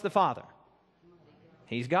 what's the Father?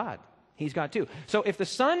 He's God. He's God too. So if the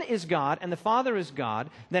Son is God and the Father is God,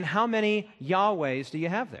 then how many Yahwehs do you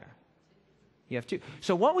have there? You have 2.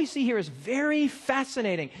 So what we see here is very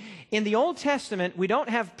fascinating. In the Old Testament, we don't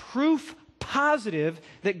have proof positive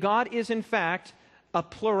that God is in fact a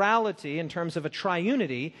plurality in terms of a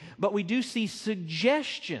triunity, but we do see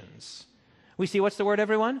suggestions. We see, what's the word,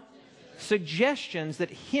 everyone? Suggestions that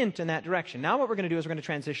hint in that direction. Now what we're going to do is we're going to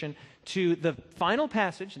transition to the final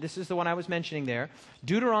passage. This is the one I was mentioning there,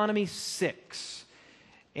 Deuteronomy 6.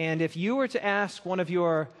 And if you were to ask one of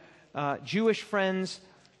your Jewish friends,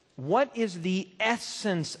 what is the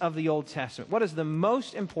essence of the Old Testament? What is the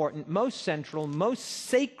most important, most central, most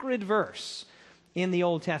sacred verse in the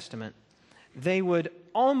Old Testament? they would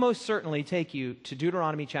almost certainly take you to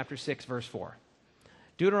Deuteronomy chapter 6, verse 4.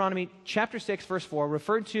 Deuteronomy chapter 6, verse 4,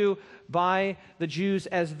 referred to by the Jews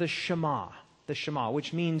as the Shema,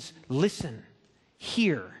 which means listen,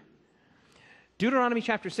 hear. Deuteronomy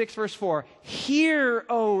chapter 6, verse 4, hear,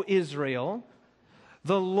 O Israel,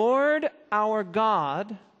 the Lord our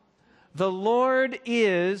God, the Lord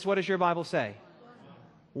is, what does your Bible say?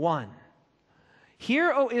 One.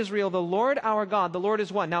 Hear, O Israel, the Lord our God, the Lord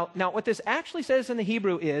is one. Now what this actually says in the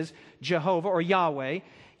Hebrew is Jehovah or Yahweh.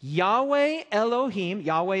 Yahweh Elohim.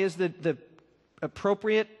 Yahweh is the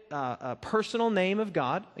appropriate personal name of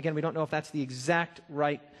God. Again, we don't know if that's the exact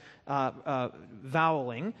right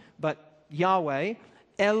voweling, but Yahweh.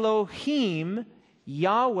 Elohim,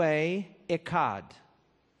 Yahweh Echad.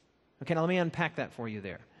 Okay, now let me unpack that for you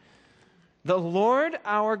there. The Lord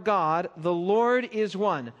our God, the Lord is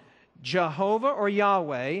one. Jehovah or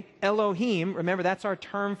Yahweh, Elohim, remember that's our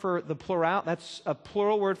term for the plural, that's a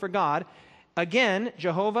plural word for God. Again,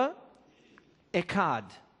 Jehovah, Echad.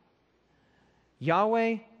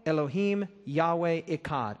 Yahweh, Elohim, Yahweh,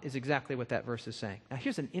 Echad is exactly what that verse is saying. Now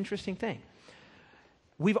here's an interesting thing.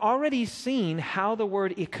 We've already seen how the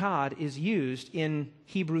word Echad is used in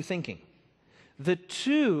Hebrew thinking. The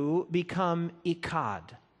two become Echad.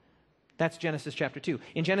 That's Genesis chapter 2.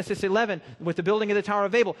 In Genesis 11, with the building of the Tower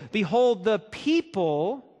of Babel, behold, the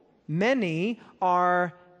people, many,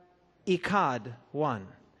 are Echad, one.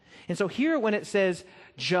 And so here when it says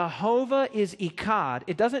Jehovah is Echad,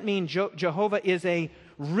 it doesn't mean Jehovah is a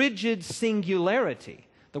rigid singularity.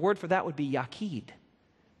 The word for that would be Yaqid.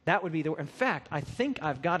 That would be the word. In fact, I think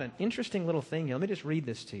I've got an interesting little thing here. Let me just read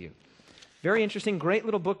this to you. Very interesting, great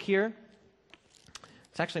little book here.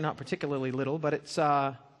 It's actually not particularly little, but it's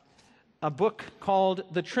a book called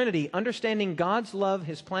The Trinity, Understanding God's Love,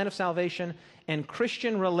 His Plan of Salvation, and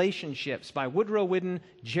Christian Relationships by Woodrow Whidden,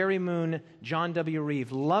 Jerry Moon, John W.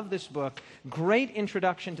 Reeve. Love this book. Great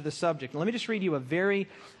introduction to the subject. Let me just read you a very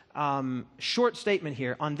short statement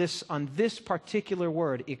here on this particular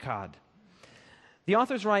word, Echad. The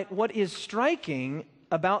authors write, what is striking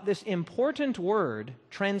about this important word,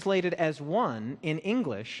 translated as one in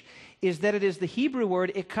English, is that it is the Hebrew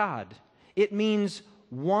word Echad. It means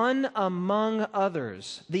one among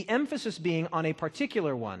others, the emphasis being on a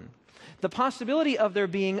particular one. The possibility of there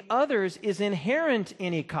being others is inherent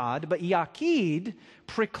in Echad, but Yaqid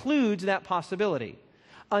precludes that possibility.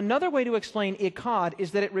 Another way to explain Echad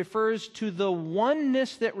is that it refers to the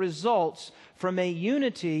oneness that results from a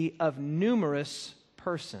unity of numerous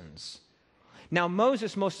persons. Now,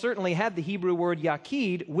 Moses most certainly had the Hebrew word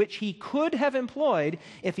Yaqid, which he could have employed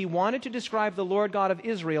if he wanted to describe the Lord God of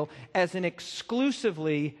Israel as an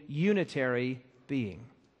exclusively unitary being.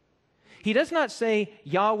 He does not say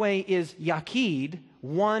Yahweh is Yaqid,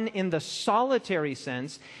 one in the solitary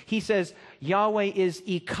sense. He says Yahweh is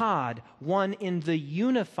Echad, one in the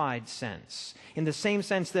unified sense, in the same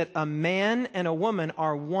sense that a man and a woman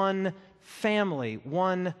are one family,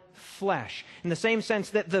 one flesh. In the same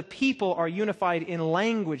sense that the people are unified in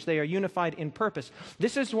language, they are unified in purpose.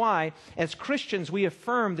 This is why, as Christians, we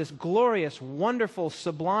affirm this glorious, wonderful,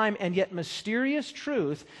 sublime, and yet mysterious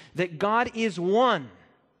truth that God is one,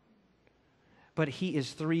 but He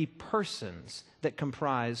is three persons that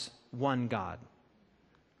comprise one God.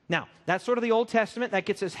 Now, that's sort of the Old Testament. That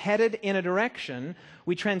gets us headed in a direction.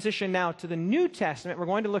 We transition now to the New Testament. We're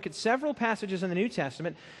going to look at several passages in the New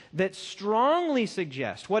Testament that strongly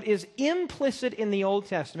suggest what is implicit in the Old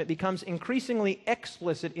Testament becomes increasingly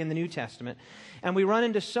explicit in the New Testament. And we run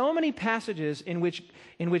into so many passages in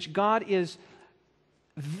which God is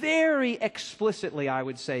very explicitly, I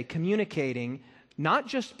would say, communicating not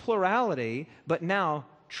just plurality, but now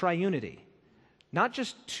triunity. Not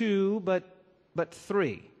just two, but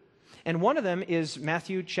three. And one of them is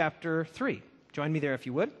Matthew chapter 3. Join me there if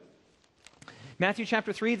you would. Matthew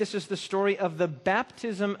chapter 3, this is the story of the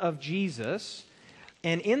baptism of Jesus.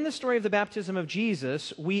 And in the story of the baptism of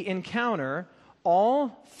Jesus, we encounter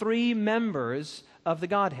all three members of the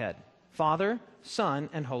Godhead, Father, Son,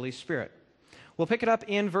 and Holy Spirit. We'll pick it up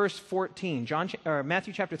in verse 14,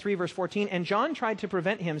 Matthew chapter 3, verse 14. And John tried to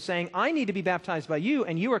prevent him, saying, I need to be baptized by you,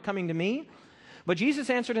 and you are coming to me? But Jesus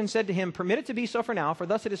answered and said to him, Permit it to be so for now, for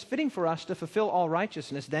thus it is fitting for us to fulfill all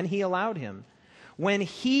righteousness. Then he allowed him. When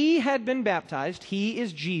he had been baptized, he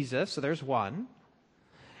is Jesus, so there's one.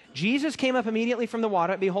 Jesus came up immediately from the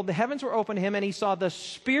water. Behold, the heavens were opened to him, and he saw the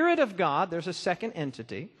Spirit of God, there's a second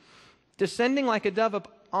entity, descending like a dove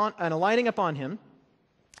and alighting upon him.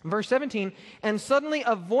 Verse 17, and suddenly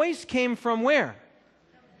a voice came from where?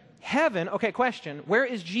 Heaven. Okay, question. Where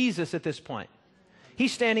is Jesus at this point?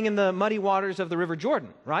 He's standing in the muddy waters of the River Jordan,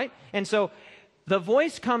 right? And so The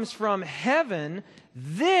voice comes from heaven.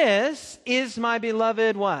 This is my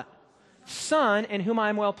beloved what? Son, in whom I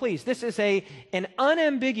am well pleased. This is an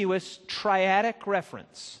unambiguous triadic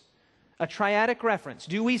reference. A triadic reference.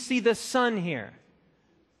 Do we see the Son here?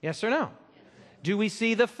 Yes or no? Do we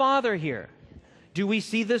see the Father here? Do we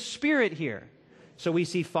see the Spirit here? So we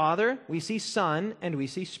see Father, we see Son, and we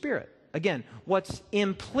see Spirit. Again, what's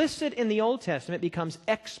implicit in the Old Testament becomes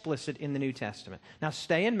explicit in the New Testament. Now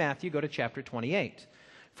stay in Matthew, go to chapter 28.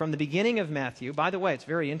 From the beginning of Matthew, by the way, it's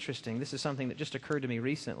very interesting. This is something that just occurred to me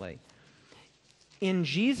recently. In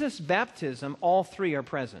Jesus' baptism, all three are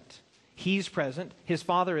present. He's present, His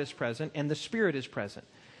Father is present, and the Spirit is present.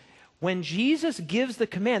 When Jesus gives the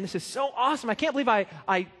command, this is so awesome. I can't believe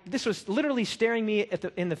this was literally staring me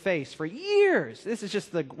in the face for years. This is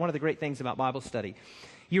just one of the great things about Bible study.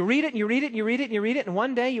 You read it, and you read it, and you read it, and you read it, and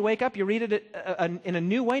one day you wake up, you read it in a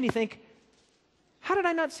new way, and you think, how did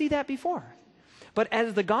I not see that before? But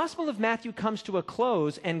as the Gospel of Matthew comes to a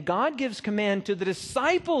close, and God gives command to the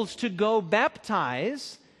disciples to go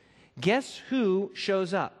baptize, guess who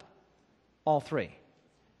shows up? All three.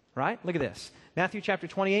 Right? Look at this. Matthew chapter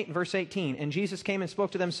 28 and verse 18. And Jesus came and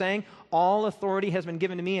spoke to them, saying, all authority has been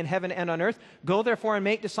given to me in heaven and on earth. Go therefore and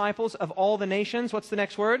make disciples of all the nations. What's the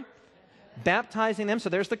next word? Baptizing them. So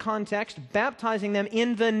there's the context. Baptizing them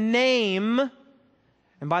in the name.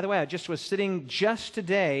 And by the way, I just was sitting just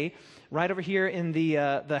today right over here in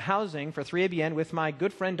the housing for 3ABN with my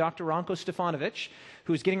good friend Dr. Ranko Stefanovic,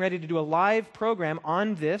 who's getting ready to do a live program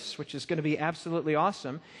on this, which is going to be absolutely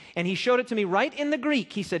awesome. And he showed it to me right in the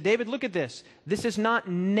Greek. He said, David, look at this. This is not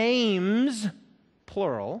names,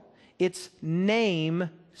 plural. It's name,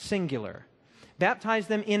 singular. Baptize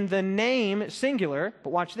them in the name, singular, but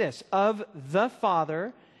watch this, of the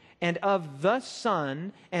Father and of the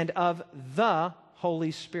Son and of the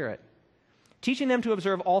Holy Spirit, teaching them to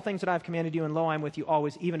observe all things that I have commanded you, and lo, I am with you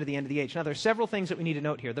always, even to the end of the age. Now, there are several things that we need to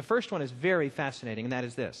note here. The first one is very fascinating, and that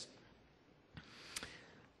is this.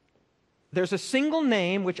 There's a single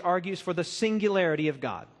name which argues for the singularity of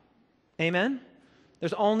God. Amen?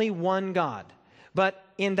 There's only one God. But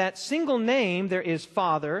in that single name, there is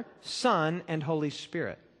Father, Son, and Holy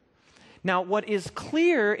Spirit. Now, what is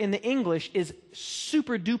clear in the English is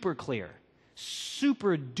super duper clear.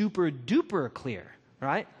 Super duper duper clear,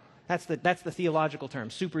 right? That's the theological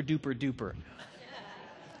term, super duper duper.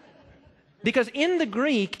 Because in the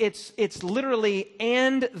Greek, it's literally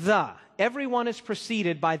and the. Everyone is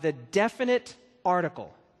preceded by the definite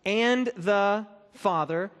article. And the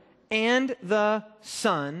Father, and the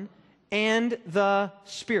Son, and the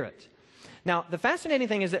Spirit. Now, the fascinating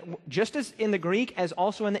thing is that just as in the Greek as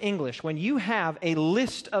also in the English, when you have a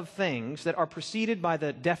list of things that are preceded by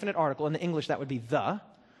the definite article, in the English that would be the,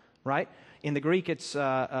 right? In the Greek it's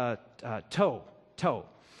to.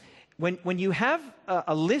 When you have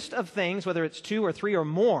a list of things, whether it's two or three or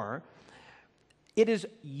more, it is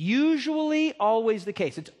usually always the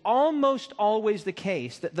case, it's almost always the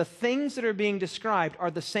case that the things that are being described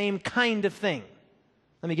are the same kind of thing.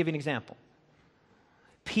 Let me give you an example.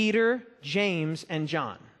 Peter, James, and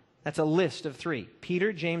John. That's a list of three.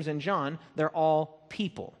 Peter, James, and John, they're all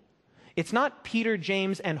people. It's not Peter,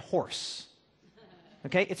 James, and horse.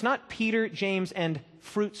 Okay? It's not Peter, James, and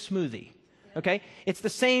fruit smoothie. Okay? It's the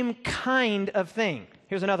same kind of thing.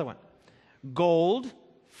 Here's another one. Gold,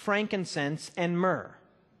 frankincense, and myrrh.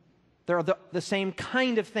 They're the same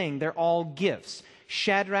kind of thing. They're all gifts.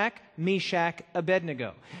 Shadrach, Meshach,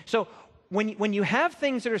 Abednego. So when you have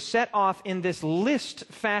things that are set off in this list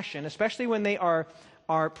fashion, especially when they are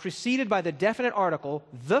preceded by the definite article,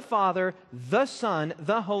 the Father, the Son,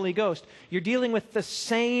 the Holy Ghost, you're dealing with the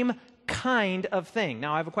same kind of thing.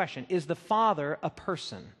 Now, I have a question. Is the Father a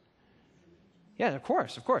person? Yeah, of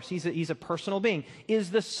course. He's a personal being.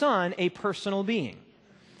 Is the Son a personal being?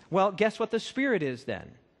 Well, guess what the Spirit is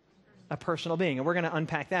then? A personal being. And we're going to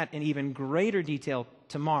unpack that in even greater detail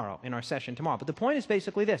tomorrow, in our session tomorrow. But the point is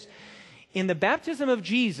basically this. In the baptism of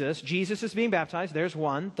Jesus, Jesus is being baptized. There's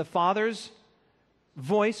one. The Father's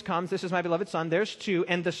voice comes. This is my beloved Son. There's two.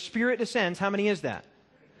 And the Spirit descends. How many is that?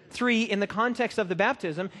 Three. In the context of the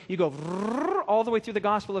baptism, you go all the way through the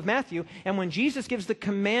Gospel of Matthew. And when Jesus gives the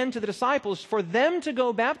command to the disciples for them to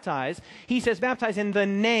go baptize, he says baptize in the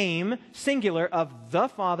name, singular, of the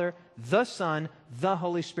Father, the Son, the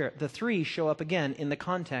Holy Spirit. The three show up again in the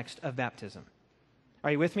context of baptism.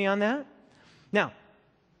 Are you with me on that? Now,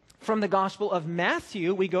 from the Gospel of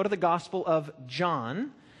Matthew, we go to the Gospel of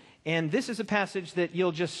John. And this is a passage that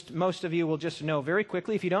most of you will just know very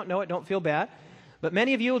quickly. If you don't know it, don't feel bad. But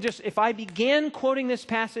many of you will if I began quoting this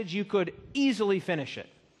passage, you could easily finish it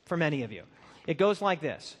for many of you. It goes like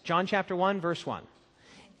this. John chapter 1, verse 1.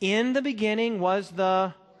 In the beginning was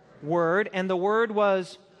the Word, and the Word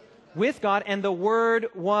was with God, and the Word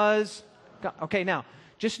was God. Okay, now,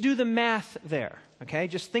 just do the math there, okay?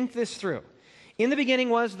 Just think this through. In the beginning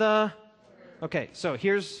was the... Okay, so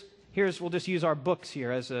here's we'll just use our books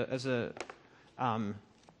here as a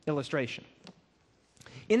illustration.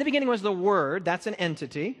 In the beginning was the Word, that's an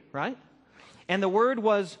entity, right? And the Word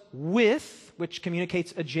was with, which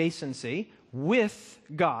communicates adjacency, with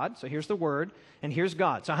God. So here's the Word, and here's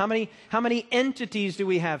God. So how many entities do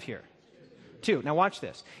we have here? Two. Now watch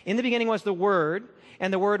this. In the beginning was the Word,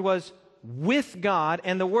 and the Word was with God,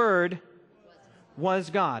 and the Word was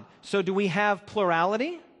God. So do we have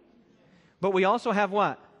plurality? But we also have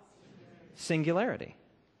what? Singularity.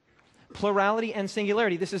 Plurality and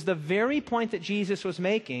singularity. This is the very point that Jesus was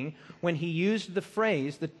making when he used the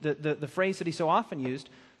phrase, the phrase that he so often used,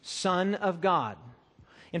 Son of God.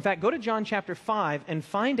 In fact, go to John chapter 5 and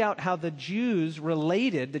find out how the Jews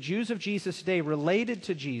of Jesus' day related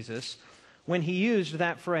to Jesus when he used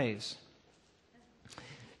that phrase.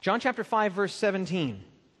 John chapter 5, verse 17.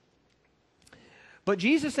 But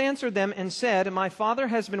Jesus answered them and said, My Father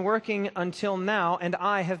has been working until now, and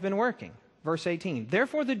I have been working. Verse 18.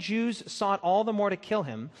 Therefore the Jews sought all the more to kill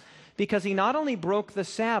him, because he not only broke the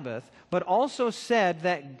Sabbath, but also said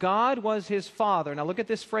that God was his Father. Now look at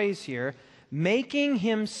this phrase here. Making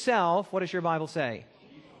himself, what does your Bible say?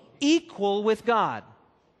 Equal with God.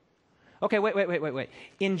 Okay, wait.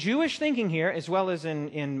 In Jewish thinking here, as well as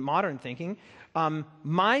in modern thinking,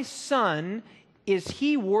 my son, is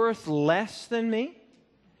he worth less than me?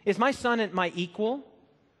 Is my son my equal?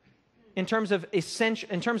 In terms of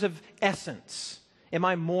essence, am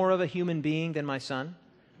I more of a human being than my son?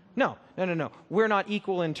 No. We're not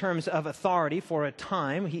equal in terms of authority for a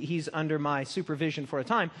time. He's under my supervision for a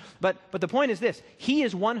time. But the point is this. He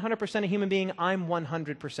is 100% a human being. I'm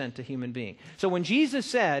 100% a human being. So when Jesus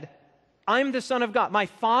said, I'm the Son of God, my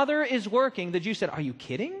Father is working, the Jews said, are you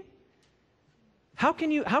kidding? How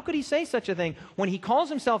could he say such a thing? When he calls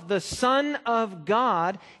himself the Son of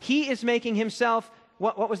God, he is making himself,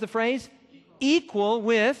 what was the phrase? Equal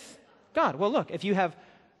with God. Well, look, if you have,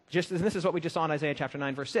 and this is what we just saw in Isaiah chapter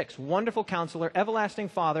 9, verse 6. Wonderful Counselor, Everlasting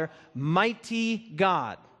Father, Mighty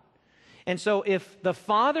God. And so if the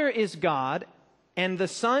Father is God and the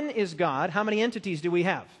Son is God, how many entities do we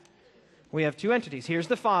have? We have two entities. Here's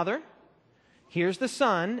the Father, here's the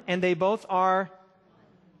Son, and they're both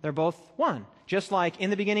one. Just like in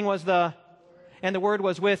the beginning was and the Word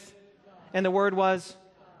was with, and the Word was,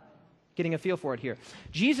 getting a feel for it here.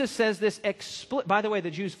 Jesus says this, by the way,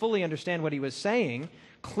 the Jews fully understand what he was saying,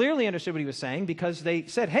 clearly understood what he was saying, because they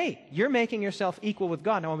said, hey, you're making yourself equal with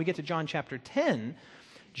God. Now, when we get to John chapter 10,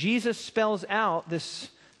 Jesus spells out this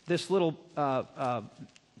little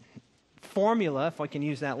formula, if I can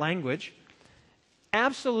use that language,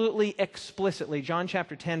 absolutely explicitly. John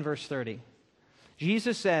chapter 10, verse 30.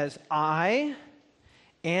 Jesus says, I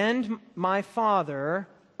and my Father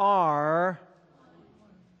are,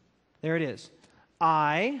 there it is.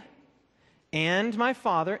 I and my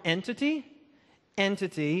Father, entity,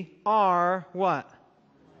 are what?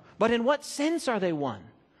 But in what sense are they one?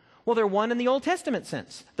 Well, they're one in the Old Testament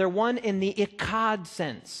sense. They're one in the Echad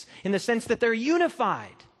sense, in the sense that they're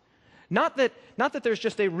unified. Not that there's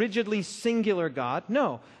just a rigidly singular God.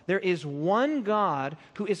 No, there is one God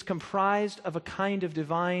who is comprised of a kind of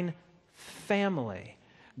divine family.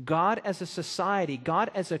 God as a society,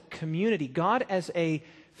 God as a community, God as a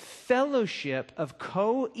fellowship of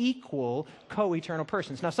co-equal, co-eternal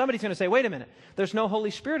persons. Now somebody's going to say, wait a minute, there's no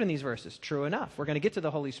Holy Spirit in these verses. True enough. We're going to get to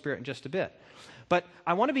the Holy Spirit in just a bit. But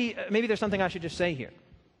I want to maybe there's something I should just say here.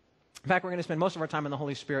 In fact, we're going to spend most of our time on the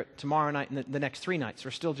Holy Spirit tomorrow night and the next 3 nights. We're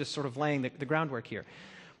still just sort of laying the groundwork here.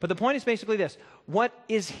 But the point is basically this. What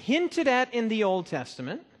is hinted at in the Old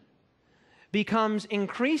Testament becomes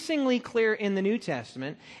increasingly clear in the New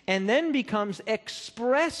Testament, and then becomes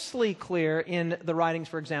expressly clear in the writings,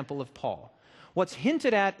 for example, of Paul. What's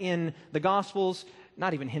hinted at in the Gospels,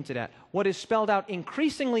 not even hinted at, what is spelled out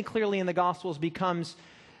increasingly clearly in the Gospels becomes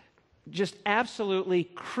just absolutely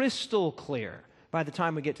crystal clear by the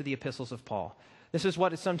time we get to the epistles of Paul. This is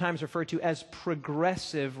what is sometimes referred to as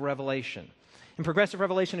progressive revelation. And progressive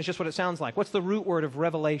revelation is just what it sounds like. What's the root word of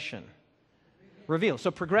revelation? Reveal.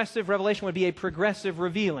 So progressive revelation would be a progressive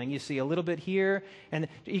revealing. You see a little bit here, and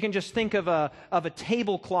you can just think of a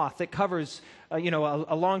tablecloth that covers a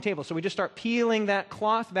long table. So we just start peeling that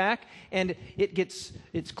cloth back, and it's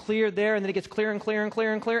clear there, and then it gets clearer and clearer and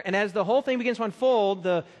clearer and clearer. And as the whole thing begins to unfold,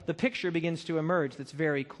 the picture begins to emerge that's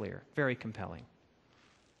very clear, very compelling.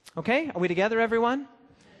 Okay? Are we together, everyone?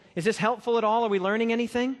 Is this helpful at all? Are we learning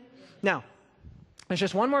anything? Now, There's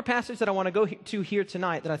just one more passage that I want to go to here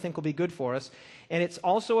tonight that I think will be good for us, and it's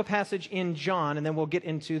also a passage in John, and then we'll get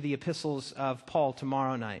into the epistles of Paul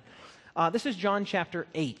tomorrow night. This is John chapter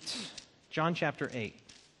 8. John chapter 8.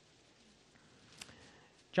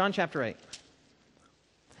 John chapter 8.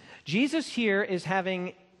 Jesus here is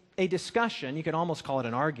having a discussion, you could almost call it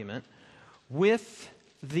an argument, with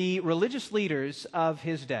the religious leaders of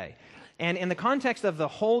his day. And in the context of the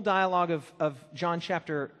whole dialogue of John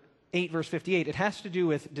chapter 8, verse 58, it has to do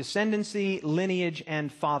with descendancy, lineage, and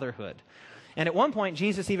fatherhood. And at one point,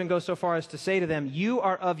 Jesus even goes so far as to say to them, you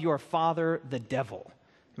are of your father, the devil.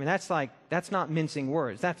 I mean, that's not mincing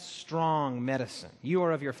words. That's strong medicine. You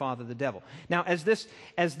are of your father, the devil. Now, as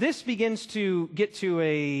this begins to get to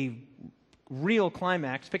a real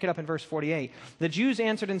climax, pick it up in verse 48, the Jews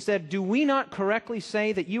answered and said, do we not correctly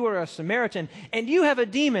say that you are a Samaritan and you have a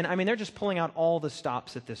demon? I mean, they're just pulling out all the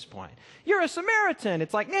stops at this point. You're a Samaritan.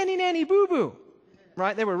 It's like nanny, nanny, boo-boo.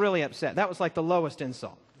 Right? They were really upset. That was like the lowest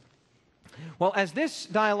insult. Well, as this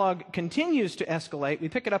dialogue continues to escalate, we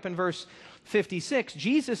pick it up in verse 56.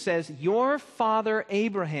 Jesus says, your father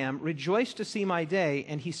Abraham rejoiced to see my day,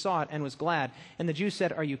 and he saw it and was glad. And the Jews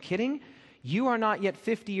said, are you kidding? You are not yet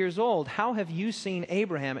 50 years old. How have you seen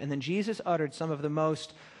Abraham? And then Jesus uttered some of the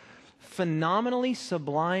most phenomenally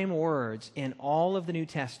sublime words in all of the New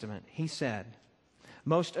Testament. He said,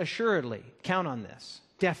 most assuredly, count on this,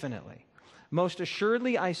 definitely. Most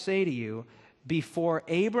assuredly I say to you, before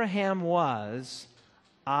Abraham was,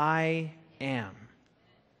 I am.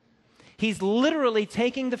 He's literally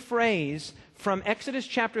taking the phrase from Exodus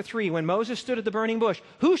chapter 3 when Moses stood at the burning bush.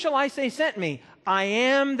 Who shall I say sent me? I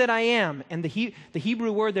am that I am. And the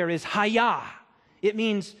Hebrew word there is hayah. It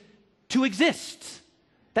means to exist.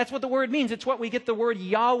 That's what the word means. It's what we get the word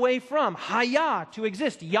Yahweh from. Hayah, to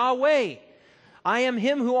exist. Yahweh. I am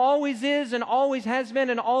him who always is and always has been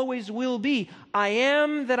and always will be. I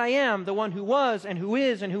am that I am, the one who was and who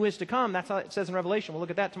is to come. That's how it says in Revelation. We'll look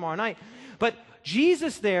at that tomorrow night. But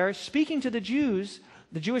Jesus there, speaking to the Jews,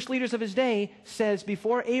 the Jewish leaders of his day, says,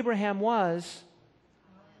 before Abraham was,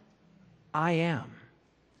 I am.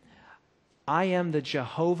 I am the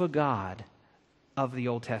Jehovah God of the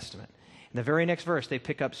Old Testament. In the very next verse, they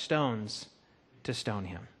pick up stones to stone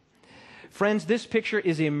him. Friends, this picture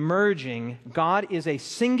is emerging. God is a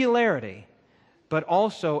singularity, but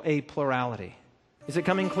also a plurality. Is it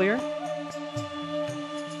coming clear?